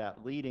S,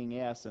 that leading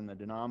S in the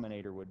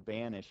denominator would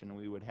vanish and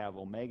we would have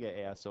omega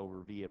S over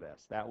V of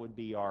S. That would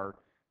be our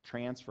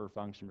transfer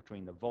function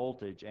between the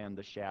voltage and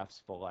the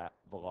shaft's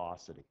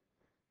velocity,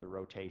 the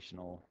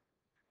rotational,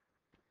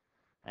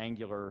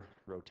 angular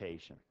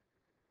rotation,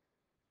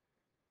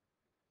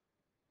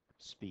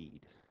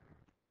 speed.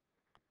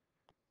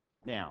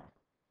 Now,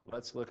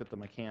 let's look at the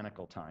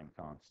mechanical time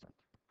constant.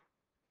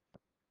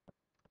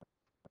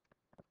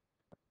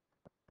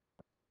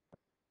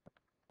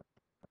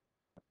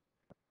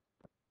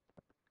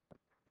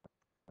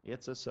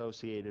 It's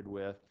associated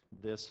with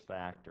this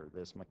factor,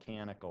 this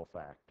mechanical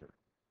factor.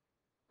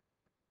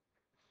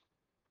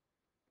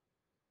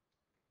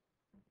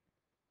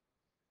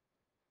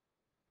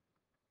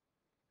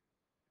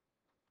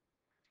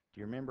 Do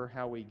you remember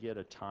how we get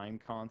a time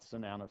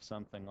constant out of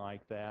something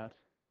like that?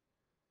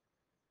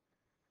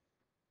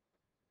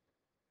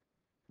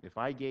 If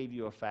I gave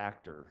you a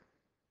factor,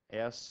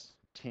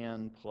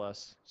 S10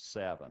 plus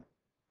 7,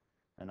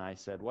 and I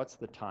said, what's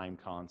the time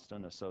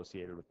constant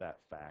associated with that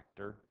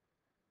factor?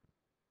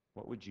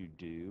 What would you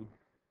do?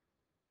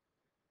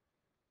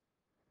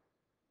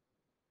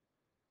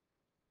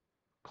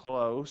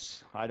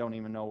 Close. I don't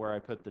even know where I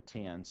put the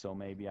 10, so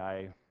maybe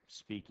I'm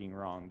speaking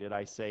wrong. Did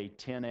I say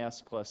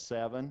 10s plus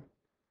 7?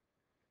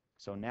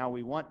 So now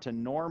we want to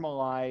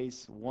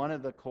normalize one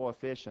of the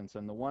coefficients,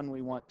 and the one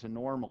we want to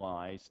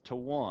normalize to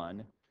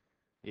 1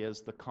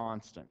 is the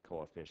constant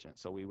coefficient.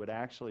 So we would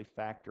actually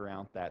factor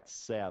out that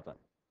 7.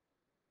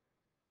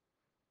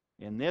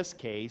 In this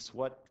case,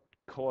 what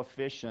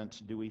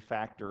coefficient do we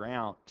factor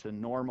out to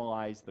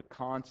normalize the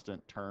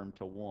constant term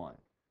to 1?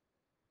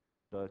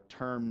 The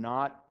term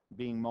not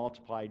being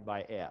multiplied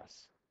by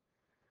S.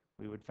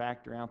 We would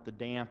factor out the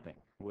damping,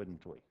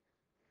 wouldn't we?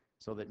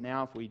 So that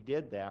now if we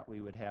did that,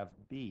 we would have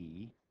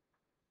B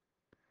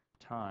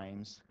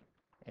times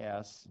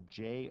S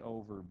J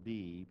over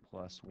B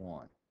plus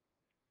 1.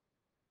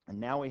 And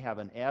now we have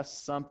an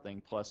S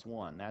something plus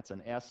 1. That's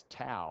an S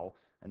tau,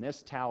 and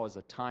this tau is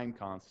a time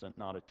constant,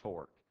 not a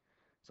torque.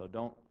 So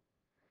don't,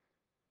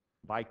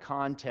 by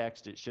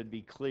context, it should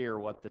be clear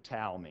what the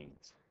tau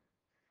means.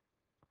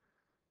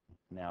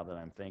 Now that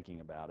I'm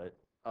thinking about it.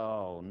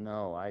 Oh,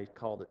 no, I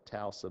called it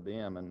tau sub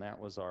m, and that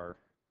was our...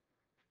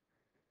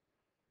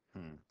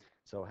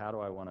 So how do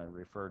I want to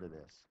refer to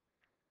this?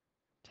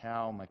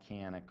 Tau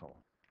mechanical.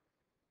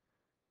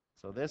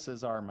 So this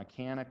is our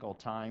mechanical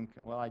time...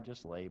 Well, I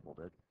just labeled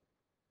it.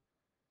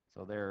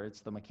 So there,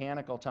 it's the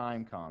mechanical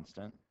time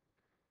constant,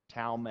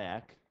 tau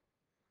mech.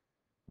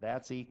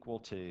 That's equal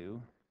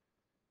to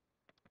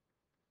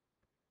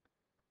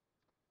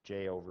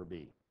J over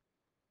B.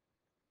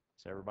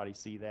 Does everybody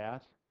see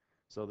that?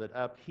 So that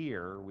up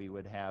here we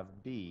would have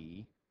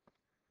B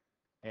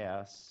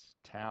S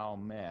tau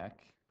mech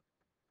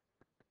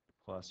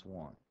plus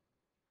 1.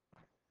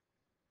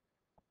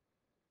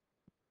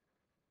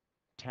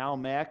 Tau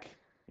mech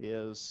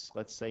is,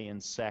 let's say,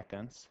 in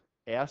seconds.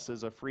 S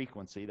is a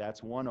frequency,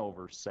 that's 1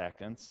 over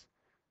seconds,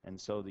 and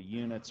so the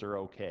units are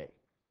okay.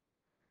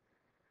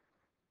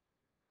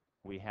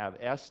 We have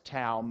S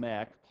tau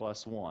mech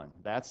plus 1.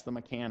 That's the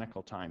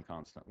mechanical time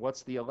constant.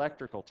 What's the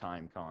electrical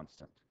time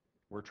constant?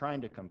 We're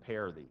trying to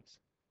compare these.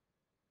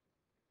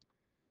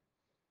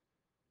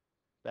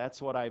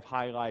 That's what I've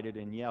highlighted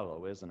in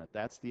yellow, isn't it?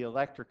 That's the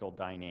electrical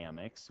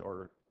dynamics,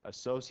 or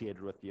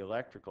associated with the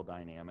electrical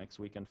dynamics,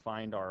 we can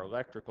find our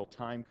electrical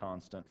time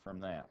constant from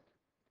that.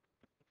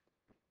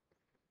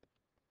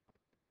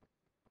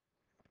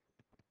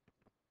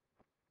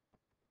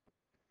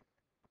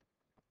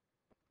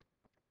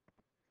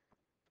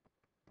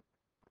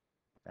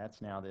 That's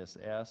now this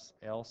S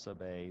L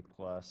sub A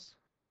plus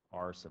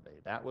R sub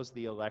A. That was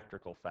the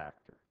electrical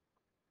factor.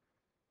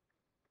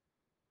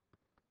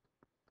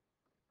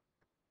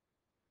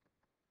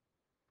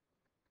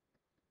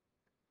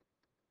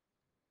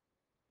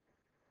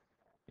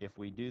 If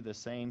we do the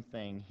same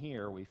thing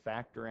here, we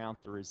factor out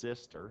the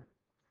resistor,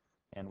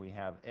 and we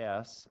have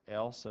S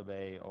L sub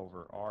A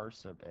over R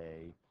sub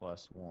A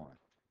plus 1.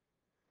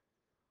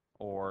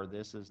 Or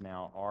this is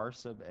now R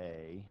sub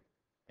A,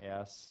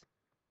 S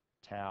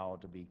tau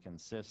to be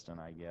consistent,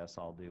 I guess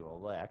I'll do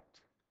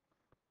elect,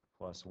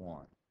 plus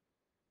 1.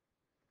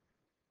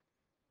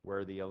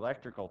 Where the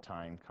electrical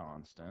time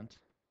constant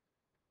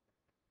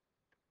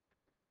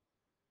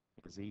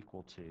is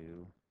equal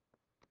to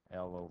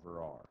L over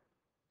R.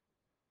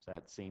 Does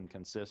that seem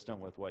consistent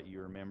with what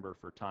you remember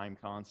for time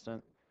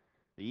constant?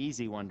 The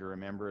easy one to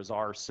remember is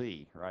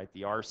RC, right?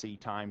 The RC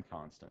time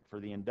constant.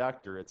 For the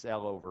inductor, it's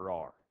L over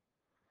R.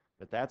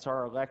 But that's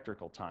our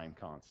electrical time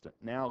constant.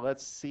 Now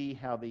let's see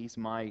how these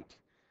might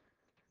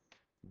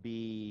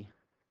be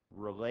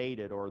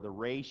related, or the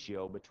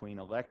ratio between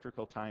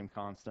electrical time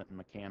constant and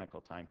mechanical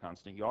time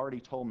constant. You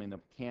already told me the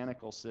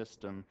mechanical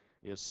system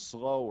is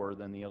slower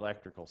than the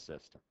electrical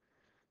system.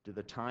 Do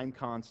the time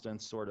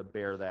constants sort of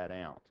bear that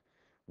out?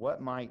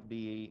 What might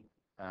be,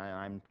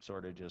 I'm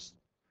sort of just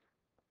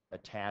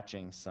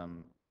attaching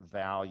some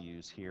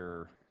values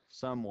here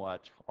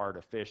somewhat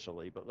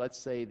artificially, but let's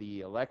say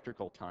the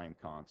electrical time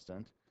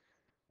constant,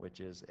 which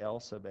is L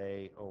sub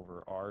A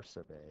over R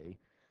sub A,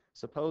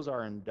 suppose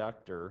our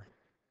inductor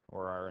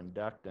or our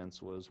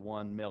inductance was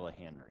 1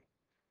 millihenry,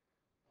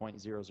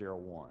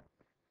 0.001.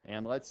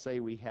 And let's say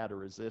we had a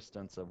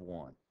resistance of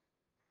 1.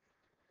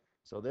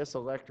 So this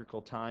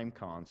electrical time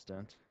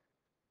constant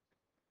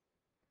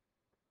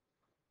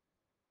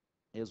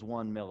is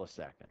 1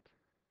 millisecond,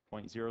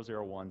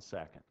 0.001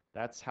 second.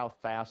 That's how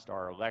fast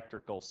our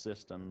electrical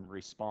system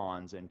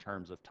responds in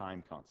terms of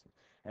time constant.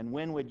 And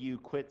when would you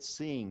quit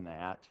seeing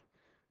that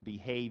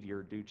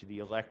behavior due to the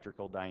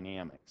electrical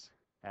dynamics?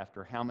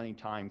 After how many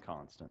time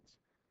constants?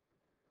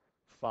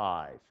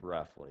 5,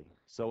 roughly.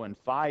 So in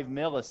 5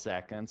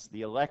 milliseconds,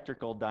 the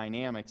electrical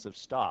dynamics have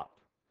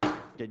stopped.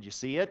 Did you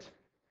see it?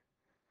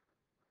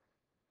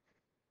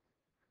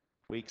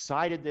 We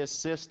excited this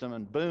system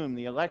and boom,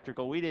 the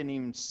electrical, we didn't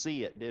even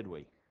see it, did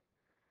we?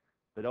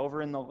 But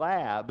over in the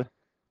lab,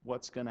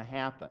 what's going to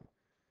happen?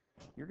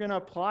 You're going to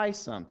apply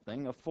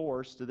something, a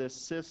force, to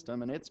this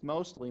system, and it's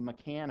mostly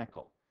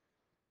mechanical.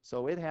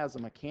 So it has a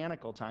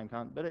mechanical time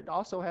constant, but it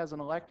also has an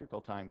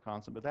electrical time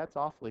constant, but that's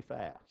awfully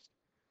fast.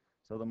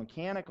 So the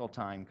mechanical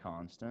time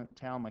constant,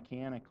 tau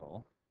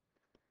mechanical,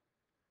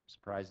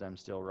 surprised I'm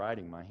still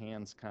writing, my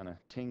hand's kind of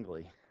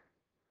tingly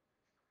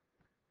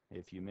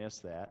if you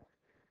missed that.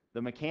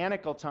 The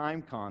mechanical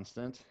time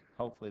constant,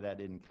 hopefully that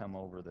didn't come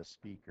over the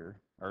speaker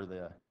or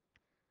the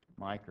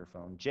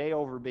microphone, J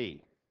over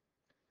B.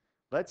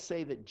 Let's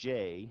say that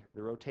J,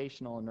 the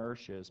rotational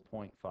inertia, is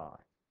 0.5.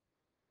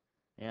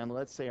 And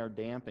let's say our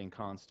damping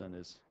constant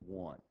is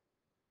 1.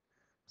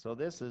 So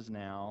this is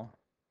now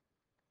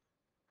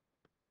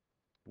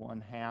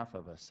 1/2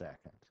 of a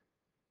second.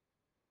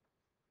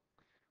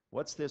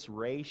 What's this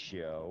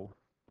ratio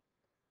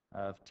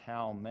of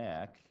tau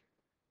mech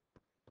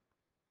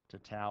to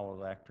tau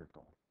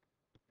electrical?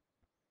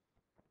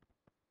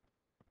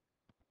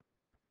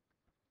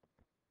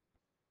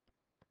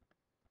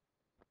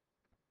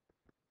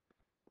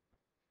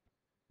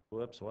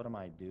 Whoops, what am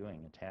I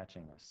doing?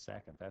 Attaching a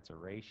second. That's a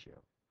ratio.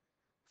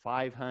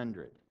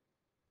 500.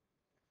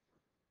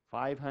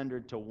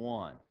 500 to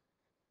 1.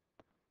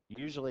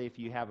 Usually if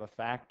you have a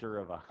factor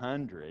of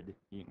 100,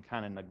 you can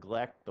kind of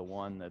neglect the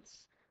one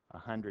that's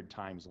 100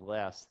 times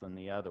less than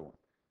the other one.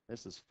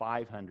 This is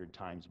 500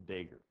 times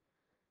bigger.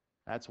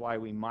 That's why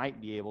we might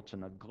be able to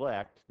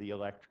neglect the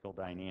electrical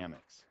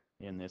dynamics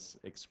in this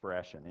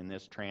expression, in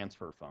this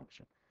transfer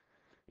function.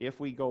 If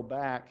we go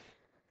back,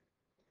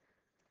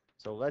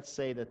 so let's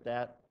say that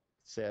that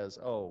says,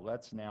 oh,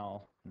 let's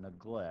now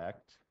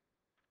neglect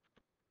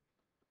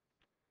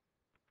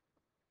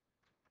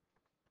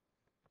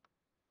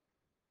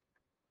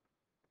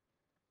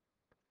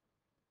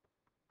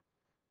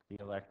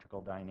the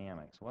electrical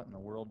dynamics. What in the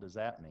world does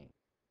that mean?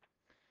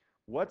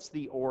 What's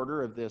the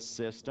order of this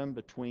system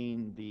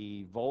between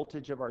the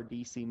voltage of our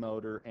DC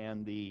motor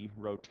and the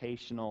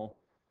rotational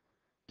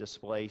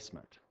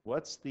displacement?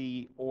 What's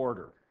the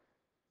order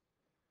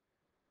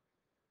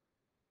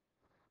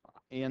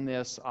in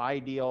this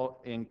ideal,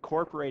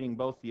 incorporating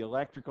both the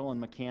electrical and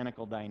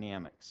mechanical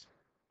dynamics?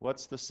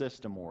 What's the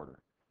system order?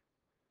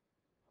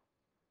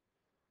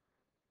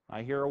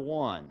 I hear a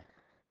 1.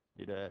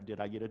 Did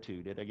I get a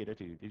 2? Did I get a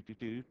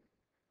 2?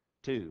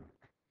 2.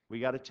 We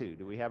got a 2.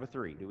 Do we have a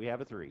 3? Do we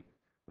have a 3?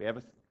 We have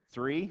a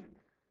 3?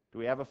 Do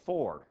we have a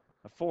 4?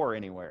 A 4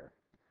 anywhere?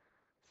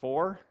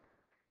 4?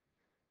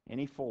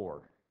 Any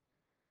 4?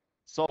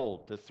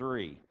 Sold to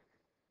 3,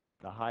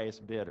 the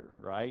highest bidder,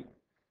 right?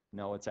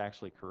 No, it's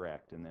actually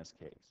correct in this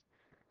case.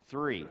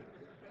 3.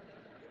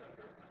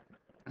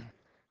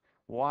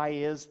 Why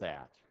is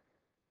that?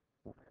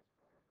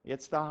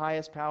 It's the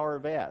highest power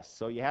of S.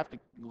 So you have to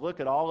look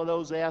at all of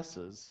those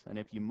S's, and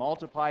if you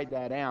multiplied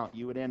that out,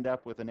 you would end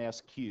up with an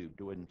S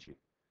cubed, wouldn't you?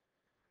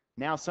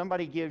 Now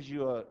somebody gives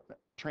you a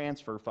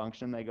transfer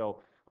function. They go,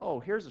 oh,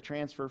 here's a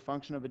transfer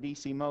function of a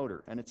DC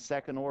motor, and it's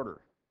second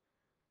order.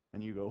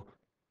 And you go,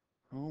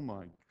 oh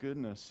my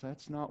goodness,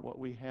 that's not what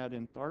we had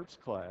in Tharp's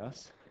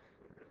class.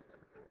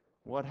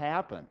 What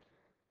happened?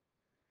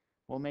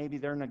 Well, maybe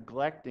they're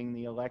neglecting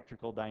the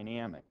electrical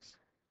dynamics.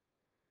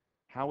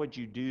 How would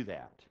you do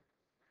that?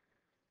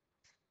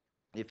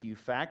 If you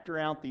factor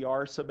out the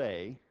R sub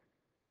A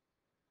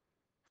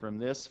from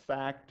this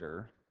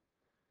factor,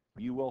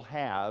 you will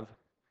have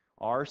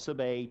R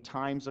sub A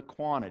times a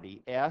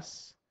quantity,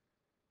 S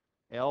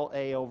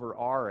LA over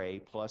RA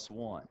plus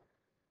 1.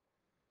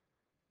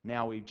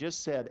 Now, we've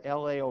just said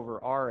LA over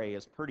RA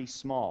is pretty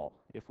small.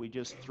 If we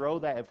just throw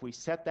that, if we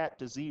set that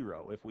to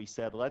 0, if we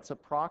said let's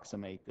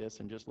approximate this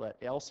and just let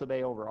L sub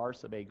A over R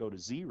sub A go to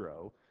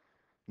 0,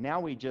 now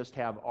we just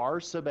have R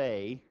sub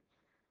A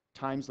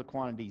times the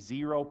quantity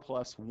 0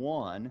 plus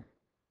 1.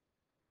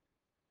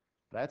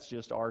 That's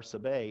just R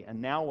sub A.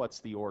 And now what's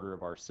the order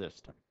of our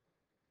system?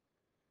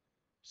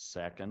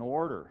 Second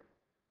order.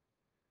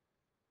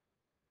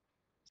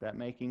 Is that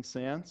making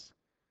sense?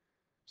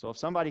 So if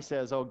somebody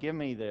says, oh, give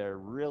me the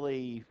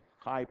really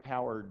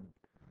high-powered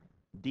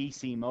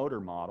DC motor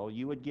model,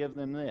 you would give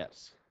them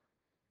this.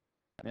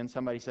 And then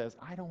somebody says,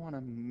 I don't want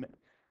to,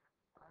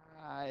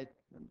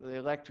 the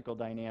electrical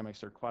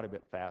dynamics are quite a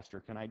bit faster.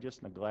 Can I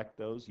just neglect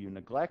those? You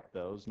neglect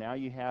those. Now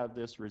you have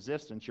this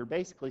resistance. You're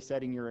basically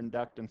setting your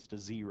inductance to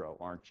 0,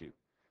 aren't you,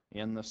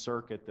 in the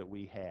circuit that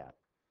we had.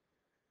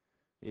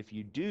 If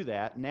you do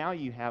that, now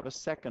you have a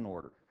second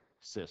order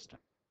system.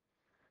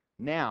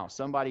 Now,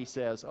 somebody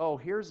says, oh,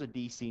 here's a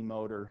DC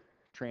motor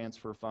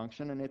transfer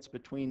function, and it's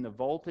between the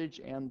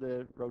voltage and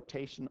the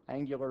rotation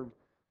angular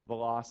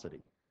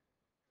velocity.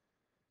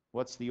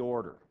 What's the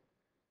order?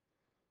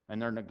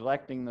 And they're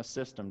neglecting the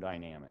system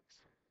dynamics.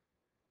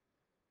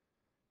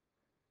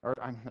 Or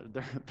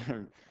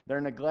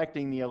they're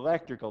neglecting the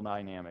electrical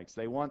dynamics.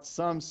 They want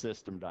some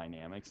system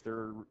dynamics.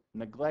 They're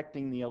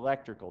neglecting the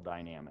electrical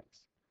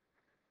dynamics.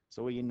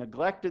 So we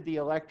neglected the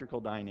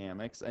electrical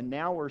dynamics, and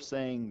now we're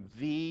saying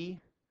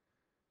V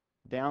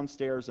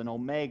downstairs and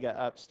omega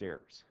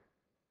upstairs.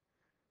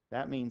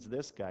 That means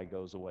this guy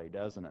goes away,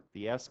 doesn't it?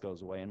 The S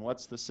goes away. And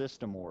what's the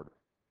system order?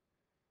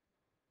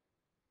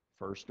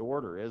 First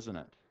order, isn't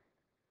it?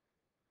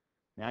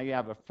 Now you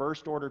have a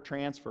first order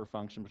transfer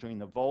function between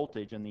the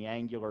voltage and the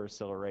angular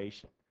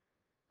acceleration.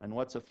 And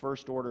what's a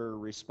first order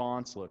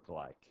response look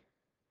like?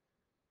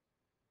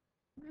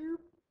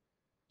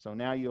 So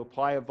now you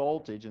apply a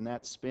voltage and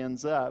that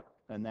spins up,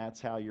 and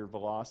that's how your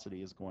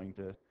velocity is going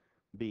to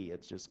be.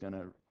 It's just going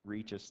to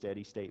reach a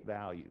steady state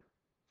value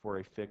for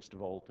a fixed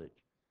voltage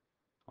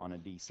on a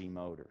DC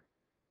motor.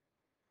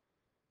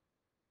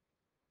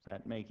 Is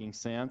that making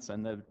sense?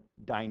 And the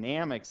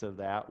dynamics of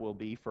that will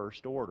be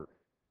first order,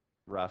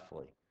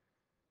 roughly,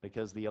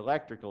 because the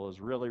electrical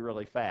is really,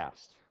 really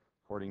fast,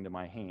 according to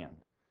my hand.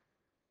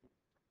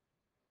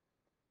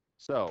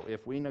 So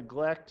if we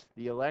neglect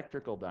the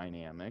electrical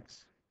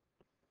dynamics,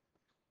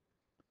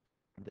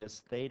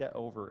 this theta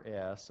over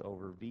S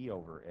over V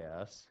over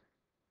S,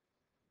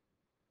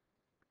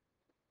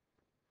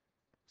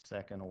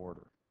 second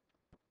order.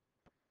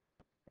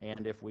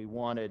 And if we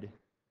wanted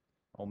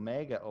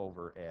omega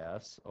over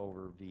S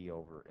over V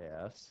over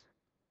S,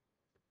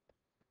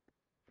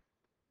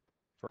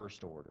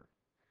 first order.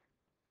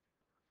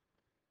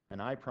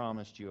 And I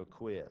promised you a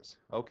quiz.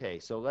 Okay,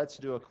 so let's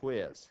do a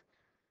quiz.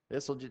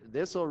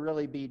 This will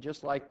really be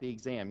just like the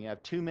exam. You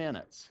have 2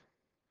 minutes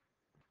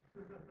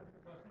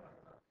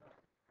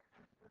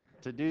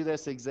to do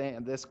this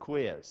exam, this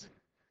quiz.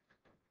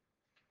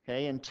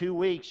 Okay, in 2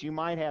 weeks, you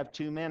might have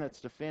 2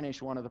 minutes to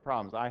finish one of the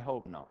problems. I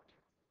hope not.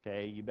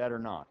 Okay, you better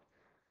not.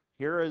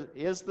 Here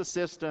is the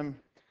system.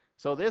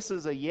 So this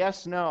is a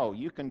yes, no.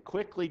 You can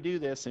quickly do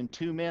this in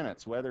 2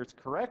 minutes. Whether it's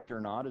correct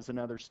or not is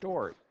another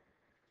story.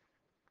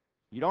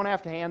 You don't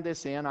have to hand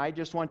this in. I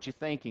just want you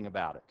thinking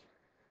about it.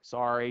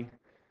 Sorry.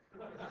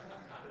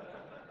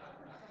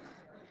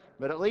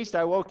 But at least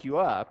I woke you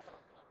up,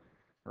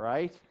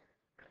 right?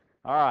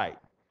 All right.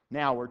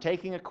 Now we're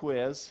taking a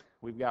quiz.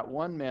 We've got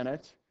 1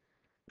 minute.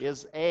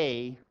 Is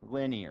A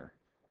linear?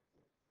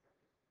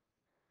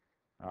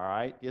 All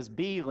right. Is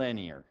B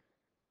linear?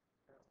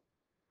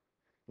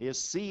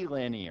 Is C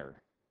linear?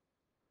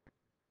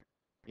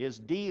 Is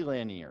D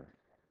linear?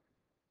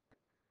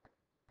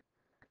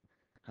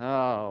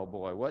 Oh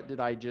boy, what did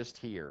I just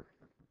hear?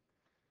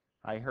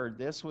 I heard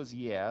this was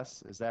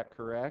yes. Is that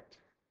correct?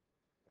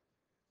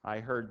 I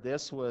heard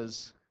this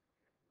was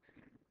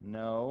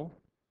no.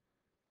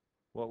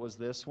 What was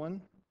this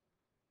one?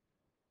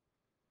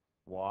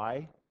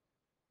 Why?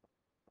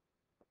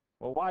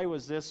 Well, why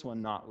was this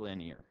one not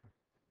linear?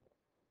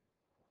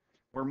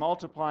 We're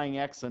multiplying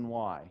x and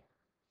y.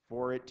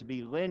 For it to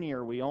be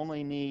linear, we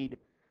only need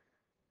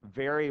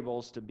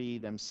variables to be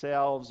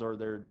themselves or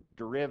their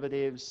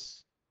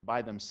derivatives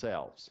by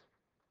themselves.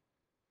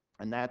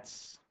 And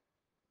that's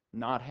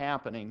not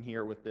happening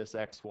here with this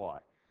xy.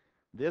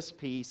 This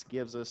piece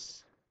gives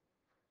us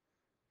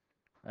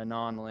a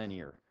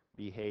nonlinear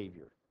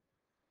behavior.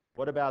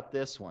 What about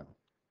this one?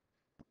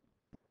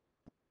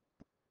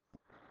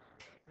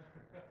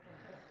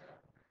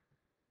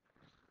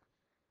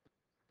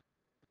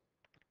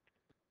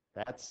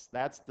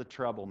 That's the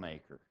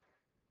troublemaker.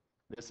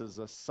 This is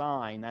a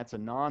sign, that's a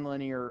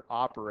nonlinear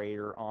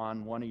operator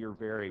on one of your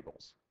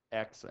variables,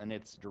 x, and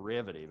its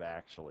derivative,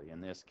 actually,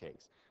 in this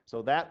case.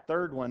 So that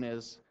third one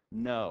is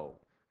no.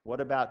 What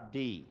about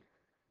D?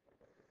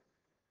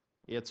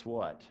 It's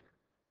what?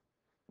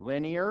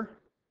 Linear?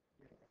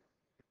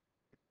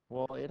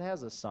 Well, it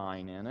has a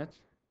sign in it,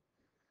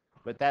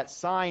 but that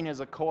sign is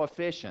a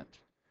coefficient.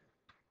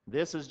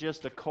 This is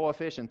just a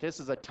coefficient. This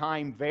is a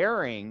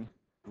time-varying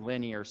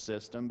linear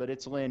system, but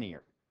it's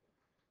linear.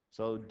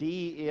 So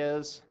D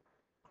is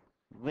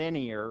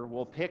linear.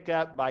 We'll pick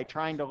up by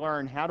trying to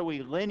learn how do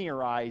we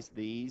linearize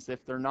these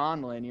if they're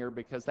nonlinear,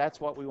 because that's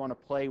what we want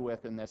to play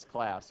with in this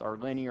class, our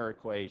linear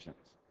equations.